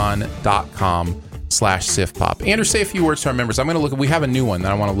 Patreon.com/siftpop. Andrew, say a few words to our members. I'm going to look. We have a new one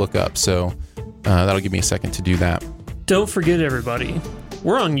that I want to look up. So that'll give me a second to do that. Don't forget, everybody.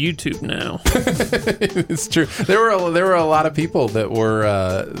 We're on YouTube now. It's true. There were a lot of people that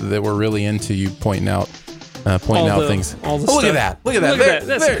were really into you pointing out things. Look at that! Look at that!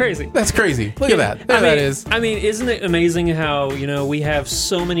 That's crazy. That's crazy. Look at that! That is. I mean, isn't it amazing how we have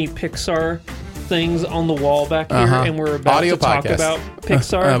so many Pixar things on the wall back here, and we're about to talk about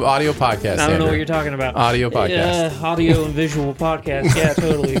Pixar. Audio podcast. I don't know what you're talking about. Audio podcast. Audio and visual podcast. Yeah,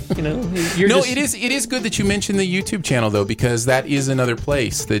 totally. It is good that you mentioned the YouTube channel though, because that is another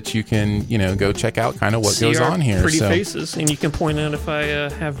place that you can go check out kind of what goes on here. Pretty faces, and you can point out if I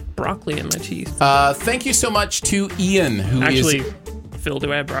have broccoli in my teeth. Thank you so much to Ian, who actually. Phil,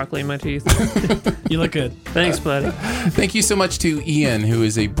 do I have broccoli in my teeth? You look good. Thanks, buddy. Thank you so much to Ian, who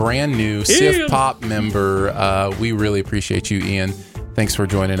is a brand new Sift Pop member. We really appreciate you, Ian. Thanks for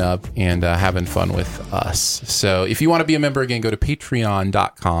joining up and having fun with us. So if you want to be a member again, go to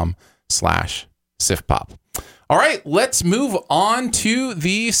patreon.com/siftpop. All right, let's move on to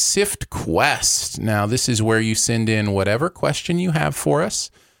the Sift Quest. Now, this is where you send in whatever question you have for us.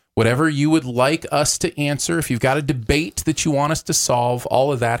 Whatever you would like us to answer, if you've got a debate that you want us to solve,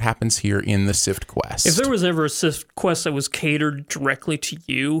 all of that happens here in the Sift Quest. If there was ever a Sift Quest that was catered directly to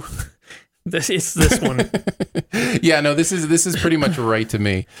you, it's this one. Yeah, no, this is pretty much right to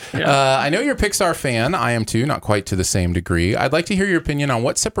me. Yeah. I know you're a Pixar fan. I am too, not quite to the same degree. I'd like to hear your opinion on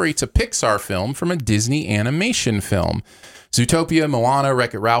what separates a Pixar film from a Disney animation film. Zootopia, Moana,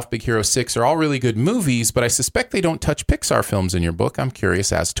 Wreck-It Ralph, Big Hero 6 are all really good movies, but I suspect they don't touch Pixar films in your book. I'm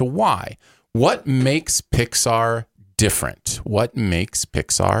curious as to why. What makes Pixar different? What makes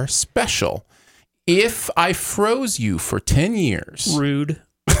Pixar special? If I froze you for 10 years... Rude.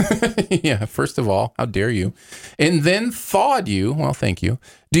 Yeah, first of all, how dare you? And then thawed you, well, thank you.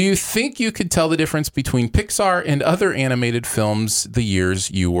 Do you think you could tell the difference between Pixar and other animated films the years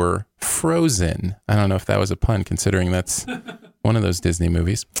you were frozen? I don't know if that was a pun, considering that's one of those Disney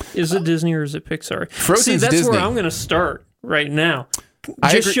movies. Is it Disney or is it Pixar? Frozen's that's Disney. Where I'm going to start right now.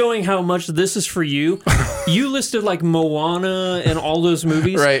 Just showing how much this is for you. You listed like Moana and all those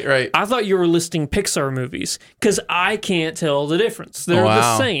movies. Right. I thought you were listing Pixar movies because I can't tell the difference. They're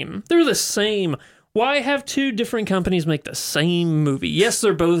the same. They're the same. Why have two different companies make the same movie? Yes,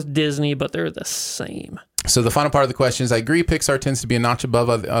 they're both Disney, but they're the same. So the final part of the question is, I agree Pixar tends to be a notch above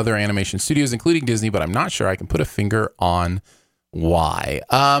other animation studios, including Disney, but I'm not sure I can put a finger on why.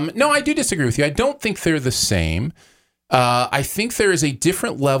 No, I do disagree with you. I don't think they're the same. I think there is a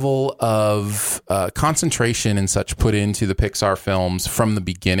different level of concentration and such put into the Pixar films from the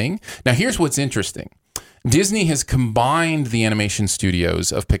beginning. Now, here's what's interesting. Disney has combined the animation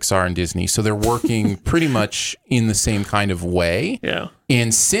studios of Pixar and Disney, so they're working pretty much in the same kind of way. Yeah.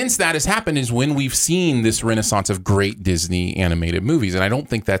 And since that has happened is when we've seen this renaissance of great Disney animated movies. And I don't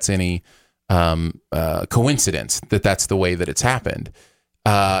think that's any coincidence that that's the way that it's happened.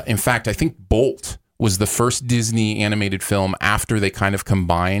 In fact, I think Bolt was the first Disney animated film after they kind of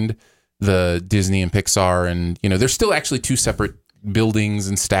combined the Disney and Pixar. And, there's still actually two separate buildings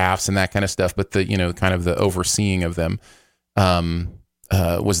and staffs and that kind of stuff, but the, kind of the overseeing of them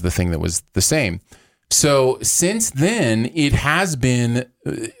was the thing that was the same. So since then, it has been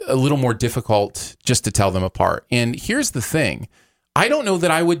a little more difficult just to tell them apart. And here's the thing. I don't know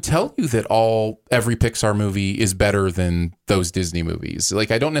that I would tell you that every Pixar movie is better than those Disney movies.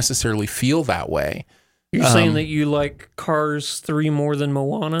 Like, I don't necessarily feel that way. You're saying that you like Cars 3 more than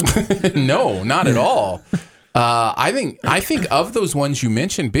Moana? No, not at all. I think of those ones you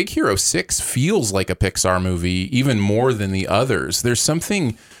mentioned, Big Hero 6 feels like a Pixar movie even more than the others. There's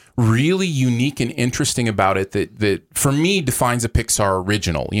something really unique and interesting about it that for me defines a Pixar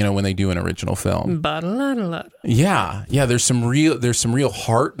original, when they do an original film. Yeah, there's some real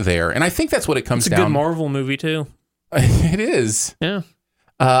heart there. And I think that's what it comes down. It's a good Marvel movie too. It is. Yeah.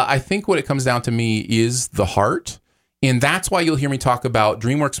 I think what it comes down to me is the heart. And that's why you'll hear me talk about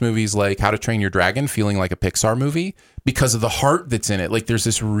DreamWorks movies like How to Train Your Dragon feeling like a Pixar movie because of the heart that's in it. Like there's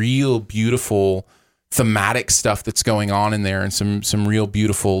this real beautiful thematic stuff that's going on in there and some real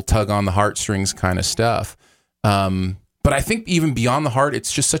beautiful tug on the heartstrings kind of stuff. But I think even beyond the heart,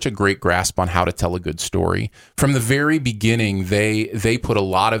 it's just such a great grasp on how to tell a good story. From the very beginning, they put a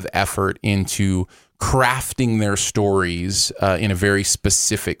lot of effort into crafting their stories in a very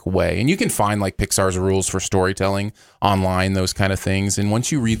specific way. And you can find like Pixar's rules for storytelling online, those kind of things. And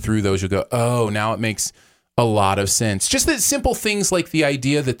once you read through those, you'll go, oh, now it makes a lot of sense. Just that simple things like the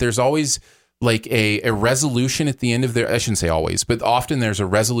idea that there's always like a resolution at the end of their, I shouldn't say always, but often there's a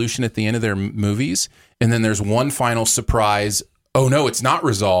resolution at the end of their movies. And then there's one final surprise. Oh no, it's not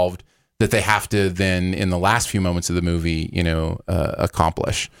resolved, that they have to then in the last few moments of the movie,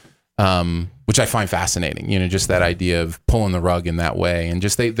 accomplish. Which I find fascinating, just that idea of pulling the rug in that way, and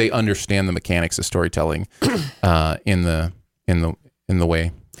just they understand the mechanics of storytelling in the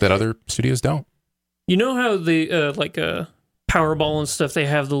way that other studios don't. You know how the Powerball and stuff, they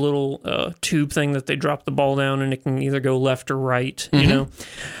have the little tube thing that they drop the ball down and it can either go left or right. Mm-hmm.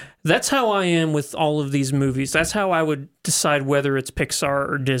 That's how I am with all of these movies. That's how I would decide whether it's Pixar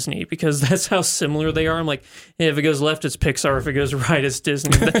or Disney, because that's how similar they are. I'm like, if it goes left, it's Pixar. If it goes right, it's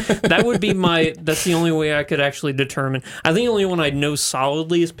Disney. That would be that's the only way I could actually determine. I think the only one I know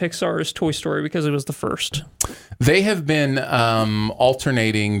solidly is Pixar is Toy Story, because it was the first. They have been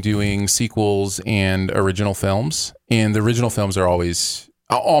alternating doing sequels and original films. And the original films are always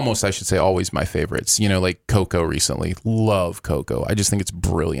my favorites. Like Coco recently. Love Coco. I just think it's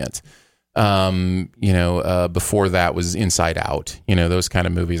brilliant. Before that was Inside Out. Those kind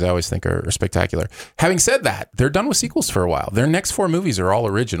of movies I always think are spectacular. Having said that, they're done with sequels for a while. Their next 4 movies are all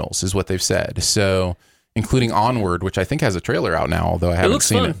originals, is what they've said. So, including Onward, which I think has a trailer out now, although I haven't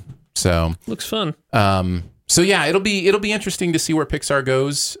seen it. So looks fun. So yeah, it'll be interesting to see where Pixar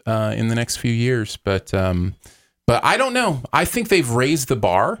goes in the next few years. But I don't know. I think they've raised the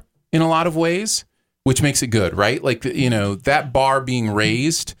bar in a lot of ways, which makes it good, right? Like, that bar being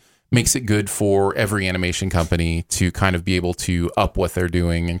raised makes it good for every animation company to kind of be able to up what they're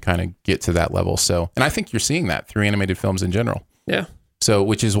doing and kind of get to that level. So, and I think you're seeing that through animated films in general. Yeah. So,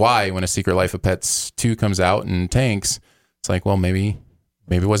 which is why when A Secret Life of Pets 2 comes out and tanks, it's like, well, maybe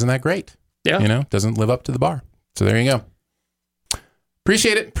it wasn't that great. Yeah. Doesn't live up to the bar. So there you go.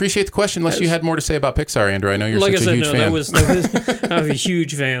 Appreciate it. Appreciate the question. Unless you had more to say about Pixar, Andrew. I know you're such a huge fan. I'm a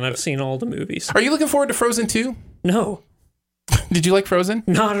huge fan. I've seen all the movies. Are you looking forward to Frozen 2? No. Did you like Frozen?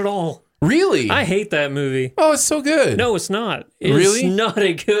 Not at all. Really? I hate that movie. Oh, it's so good. No, it's not. Really? It's not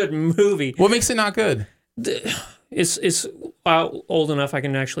a good movie. What makes it not good? It's old enough I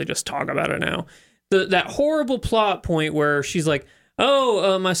can actually just talk about it now. That horrible plot point where she's like,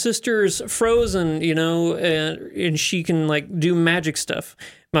 oh, my sister's frozen, and she can do magic stuff.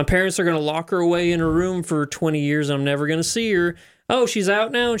 My parents are going to lock her away in a room for 20 years. I'm never going to see her. Oh, she's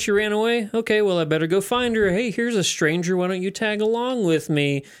out now and she ran away? Okay, well, I better go find her. Hey, here's a stranger. Why don't you tag along with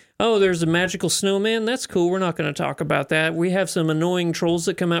me? Oh, there's a magical snowman. That's cool. We're not going to talk about that. We have some annoying trolls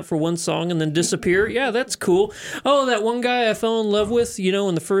that come out for one song and then disappear. Yeah, that's cool. Oh, that one guy I fell in love with,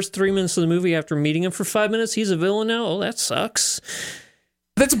 in the first 3 minutes of the movie after meeting him for 5 minutes, he's a villain now. Oh, that sucks.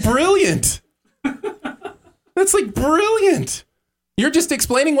 That's brilliant. That's brilliant. You're just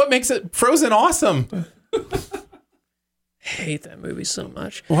explaining what makes it Frozen awesome. I hate that movie so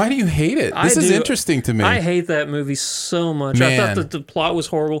much. Why do you hate it? This is interesting to me. I hate that movie so much. Man. I thought that the plot was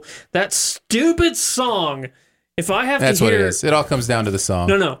horrible. That stupid song. If I have That's to hear... what it is. It all comes down to the song.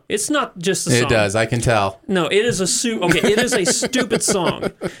 No. It's not just the song. It does. I can tell. No, it is it is a stupid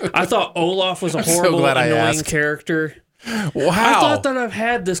song. I thought Olaf was a horrible, annoying character. Wow. I thought that I've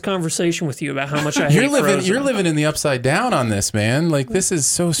had this conversation with you about how much I hate Frozen. You're living in the upside down on this, man. This is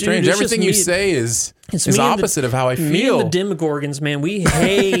so strange. Dude, everything you say is opposite of how I feel. Me and the Demogorgons, man, we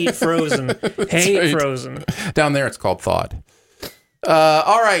hate Frozen. Frozen. Down there, it's called Thawed.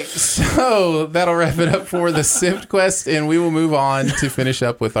 All right, so that'll wrap it up for the Sift Quest, and we will move on to finish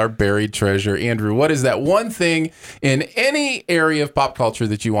up with our buried treasure. Andrew, what is that one thing in any area of pop culture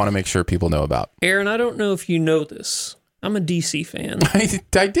that you want to make sure people know about? Aaron, I don't know if you know this. I'm a DC fan.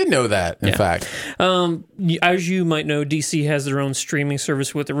 I did know that, in fact. As you might know, DC has their own streaming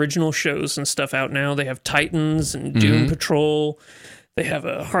service with original shows and stuff out now. They have Titans and Doom Patrol. They have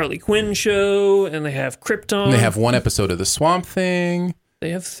a Harley Quinn show, and they have Krypton. And they have one episode of The Swamp Thing. They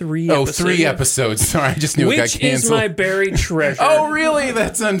have 3 episodes. Oh, 3 episodes. Sorry, I just knew it got canceled. Which is my buried treasure. Oh, really?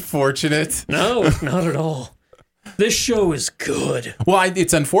 That's unfortunate. No, not at all. This show is good. Well,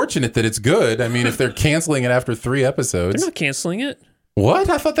 it's unfortunate that it's good. I mean, if they're canceling it after 3 episodes. They're not canceling it. What?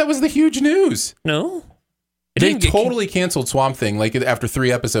 I thought that was the huge news. No. They totally canceled Swamp Thing like after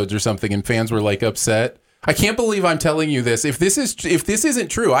 3 episodes or something, and fans were like upset. I can't believe I'm telling you this. If this isn't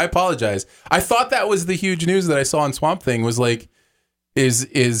true, I apologize. I thought that was the huge news that I saw on Swamp Thing was like,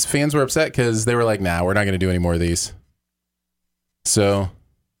 is fans were upset because they were like, nah, we're not going to do any more of these. So,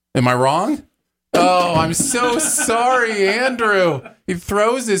 am I wrong? Oh, I'm so sorry, Andrew. He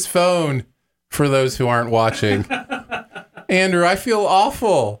throws his phone for those who aren't watching. Andrew, I feel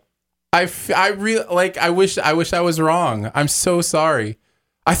awful. I wish I was wrong. I'm so sorry.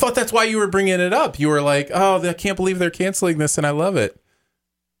 I thought that's why you were bringing it up. You were like, oh, I can't believe they're canceling this, and I love it.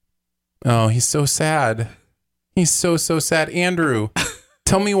 Oh, he's so sad. He's so sad. Andrew,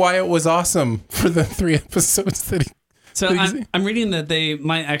 tell me why it was awesome for the 3 episodes that he... So I'm reading that they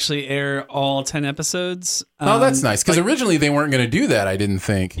might actually air all 10 episodes. Oh, that's nice. Because originally they weren't going to do that, I didn't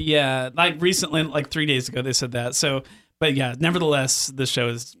think. Yeah, like recently, like 3 days ago, they said that. So, but yeah, nevertheless, the show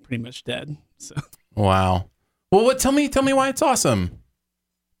is pretty much dead. So. Wow. Well, tell me why it's awesome.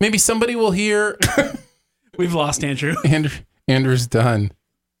 Maybe somebody will hear. We've lost Andrew. Andrew's done.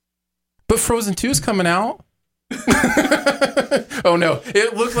 But Frozen 2 is coming out. Oh no!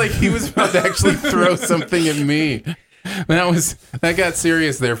 It looked like he was about to actually throw something at me. That got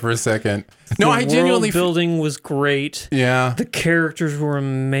serious there for a second. No, I genuinely. The world building was great. Yeah, the characters were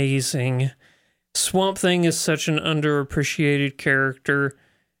amazing. Swamp Thing is such an underappreciated character.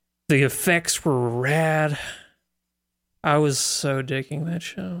 The effects were rad. I was so digging that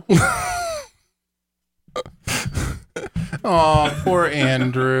show. Oh, poor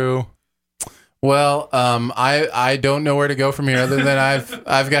Andrew. Well, I don't know where to go from here other than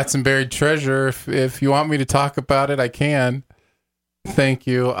I've got some buried treasure. If you want me to talk about it, I can. Thank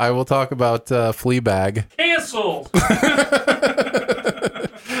you. I will talk about Fleabag. Canceled.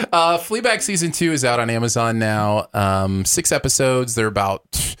 Fleabag season 2 is out on Amazon now. 6 episodes. They're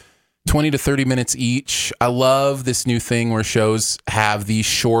about 20 to 30 minutes each. I love this new thing where shows have these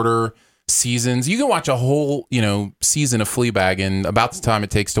shorter seasons. You can watch a whole, season of Fleabag in about the time it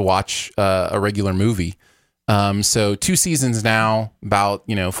takes to watch a regular movie. So 2 seasons now, about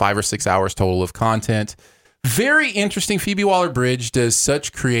 5 or 6 hours total of content. Very interesting. Phoebe Waller-Bridge does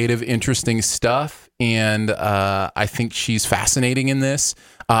such creative, interesting stuff, and I think she's fascinating in this.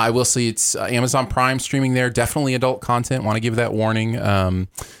 I will say it's Amazon Prime streaming there. Definitely adult content. Want to give that warning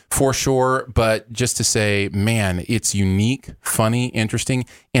for sure. But just to say, man, it's unique, funny, interesting,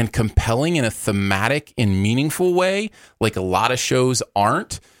 and compelling in a thematic and meaningful way, like a lot of shows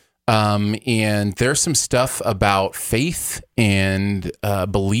aren't. And there's some stuff about faith and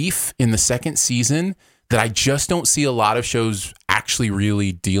belief in the second season that I just don't see a lot of shows actually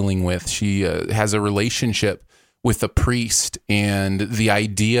really dealing with. She has a relationship with a priest, and the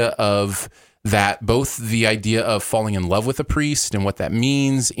idea of that, both the idea of falling in love with a priest and what that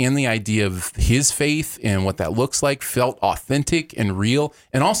means, and the idea of his faith and what that looks like, felt authentic and real,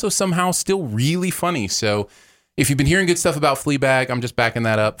 and also somehow still really funny. So if you've been hearing good stuff about Fleabag, I'm just backing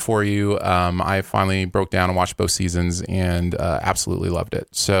that up for you. I finally broke down and watched both seasons and absolutely loved it.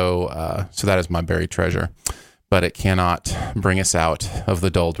 So that is my buried treasure, but it cannot bring us out of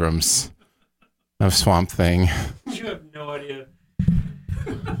the doldrums of Swamp Thing. You have no idea.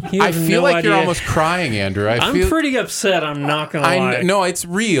 I feel like you're almost crying, Andrew. I'm pretty upset. I'm not going to lie. No, it's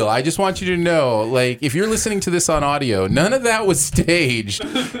real. I just want you to know, like, if you're listening to this on audio, none of that was staged.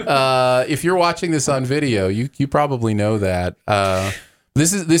 If you're watching this on video, you probably know that.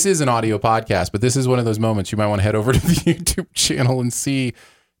 This is an audio podcast, but this is one of those moments you might want to head over to the YouTube channel and see.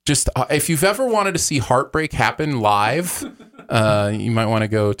 Just if you've ever wanted to see heartbreak happen live, you might want to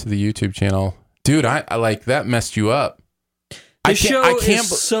go to the YouTube channel. Dude, I like that messed you up. The show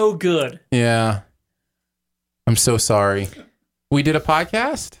is so good. Yeah. I'm so sorry. We did a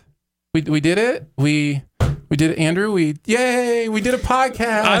podcast. We did it. We did it, Andrew. We did a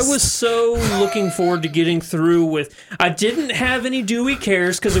podcast. I was so looking forward to getting through with. I didn't have any Dewey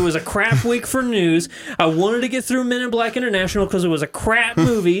Cares because it was a crap week for news. I wanted to get through Men in Black International because it was a crap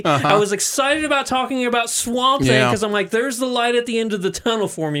movie. I was excited about talking about Swamp Thing because I'm like, there's the light at the end of the tunnel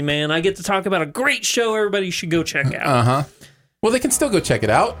for me, man. I get to talk about a great show everybody should go check out. Well, they can still go check it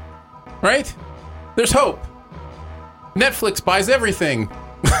out, right? There's hope. Netflix buys everything.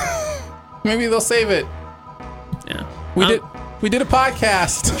 Maybe they'll save it. Yeah. We did a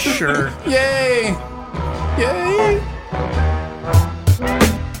podcast. Sure. Yay.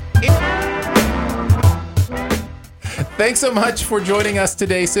 Thanks so much for joining us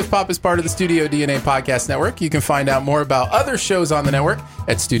today. Sif Pop is part of the Studio DNA Podcast Network. You can find out more about other shows on the network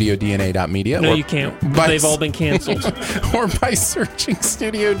at studiodna.media. No, you can't. They've all been canceled. Or by searching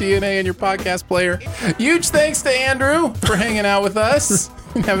Studio DNA in your podcast player. Huge thanks to Andrew for hanging out with us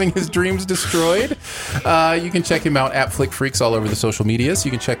and having his dreams destroyed. You can check him out at Flick Freaks all over the social medias.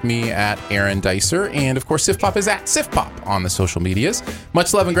 You can check me at Aaron Dicer. And of course, Sif Pop is at Sif Pop on the social medias.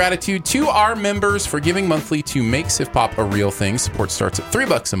 Much love and gratitude to our members for giving monthly to make Sif Pop a real thing. Support starts at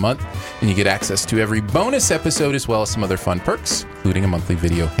 $3 a month, and you get access to every bonus episode as well as some other fun perks, including a monthly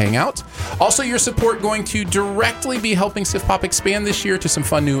video hangout. Also, your support going to directly be helping Sif Pop expand this year to some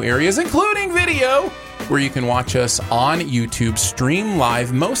fun new areas, including video, where you can watch us on YouTube, stream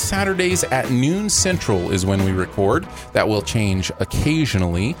live most Saturdays at noon Central is when we record. That will change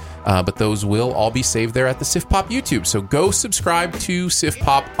occasionally, but those will all be saved there at the Sif Pop YouTube. So go subscribe to Sif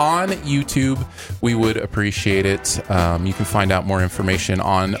Pop on YouTube. We would appreciate it. You can find out more information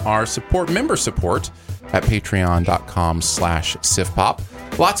on our member support at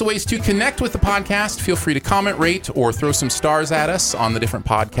patreon.com/SifPop. Lots of ways to connect with the podcast. Feel free to comment, rate, or throw some stars at us on the different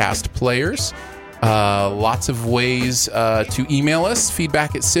podcast players. Lots of ways to email us,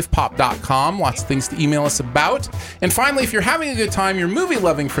 feedback at sifpop.com. Lots of things to email us about. And finally, if you're having a good time, your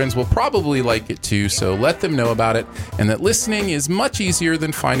movie-loving friends will probably like it too, so let them know about it, and that listening is much easier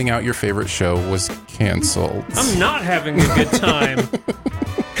than finding out your favorite show was canceled. I'm not having a good time.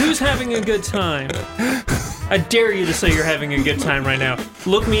 Who's having a good time? I dare you to say you're having a good time right now.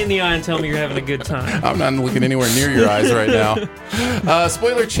 Look me in the eye and tell me you're having a good time. I'm not looking anywhere near your eyes right now.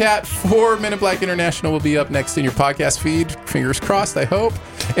 Spoiler chat for Men in Black International will be up next in your podcast feed. Fingers crossed, I hope.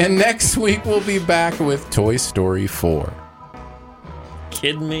 And next week we'll be back with Toy Story 4.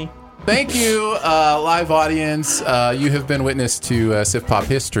 Kidding me? Thank you, live audience. You have been witness to Sif Pop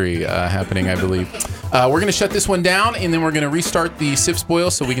history happening, I believe. We're going to shut this one down, and then we're going to restart the Sif Spoil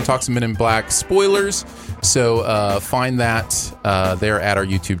so we can talk some Men in Black spoilers. So find that there at our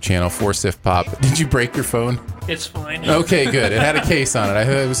YouTube channel for Sif Pop. Did you break your phone? It's fine. Okay, good. It had a case on it.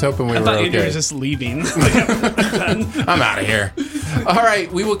 I was hoping we were okay. I thought you were just leaving. I'm out of here. All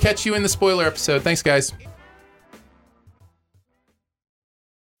right, we will catch you in the spoiler episode. Thanks, guys.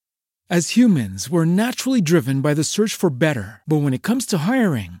 As humans, we're naturally driven by the search for better. But when it comes to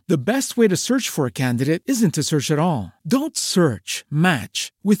hiring, the best way to search for a candidate isn't to search at all. Don't search,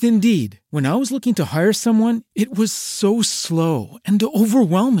 match with Indeed. When I was looking to hire someone, it was so slow and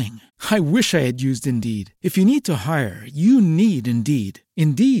overwhelming. I wish I had used Indeed. If you need to hire, you need Indeed.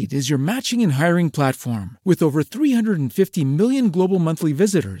 Indeed is your matching and hiring platform with over 350 million global monthly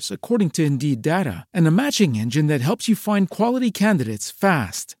visitors, according to Indeed data, and a matching engine that helps you find quality candidates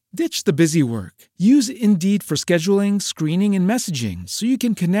fast. Ditch the busy work. Use Indeed for scheduling, screening, and messaging so you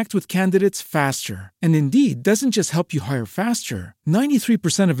can connect with candidates faster. And Indeed doesn't just help you hire faster.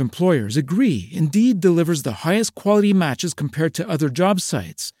 93% of employers agree Indeed delivers the highest quality matches compared to other job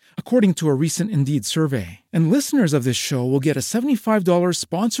sites, according to a recent Indeed survey. And listeners of this show will get a $75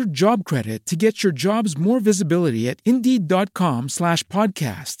 sponsored job credit to get your jobs more visibility at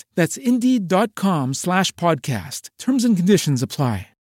Indeed.com/podcast. That's Indeed.com/podcast. Terms and conditions apply.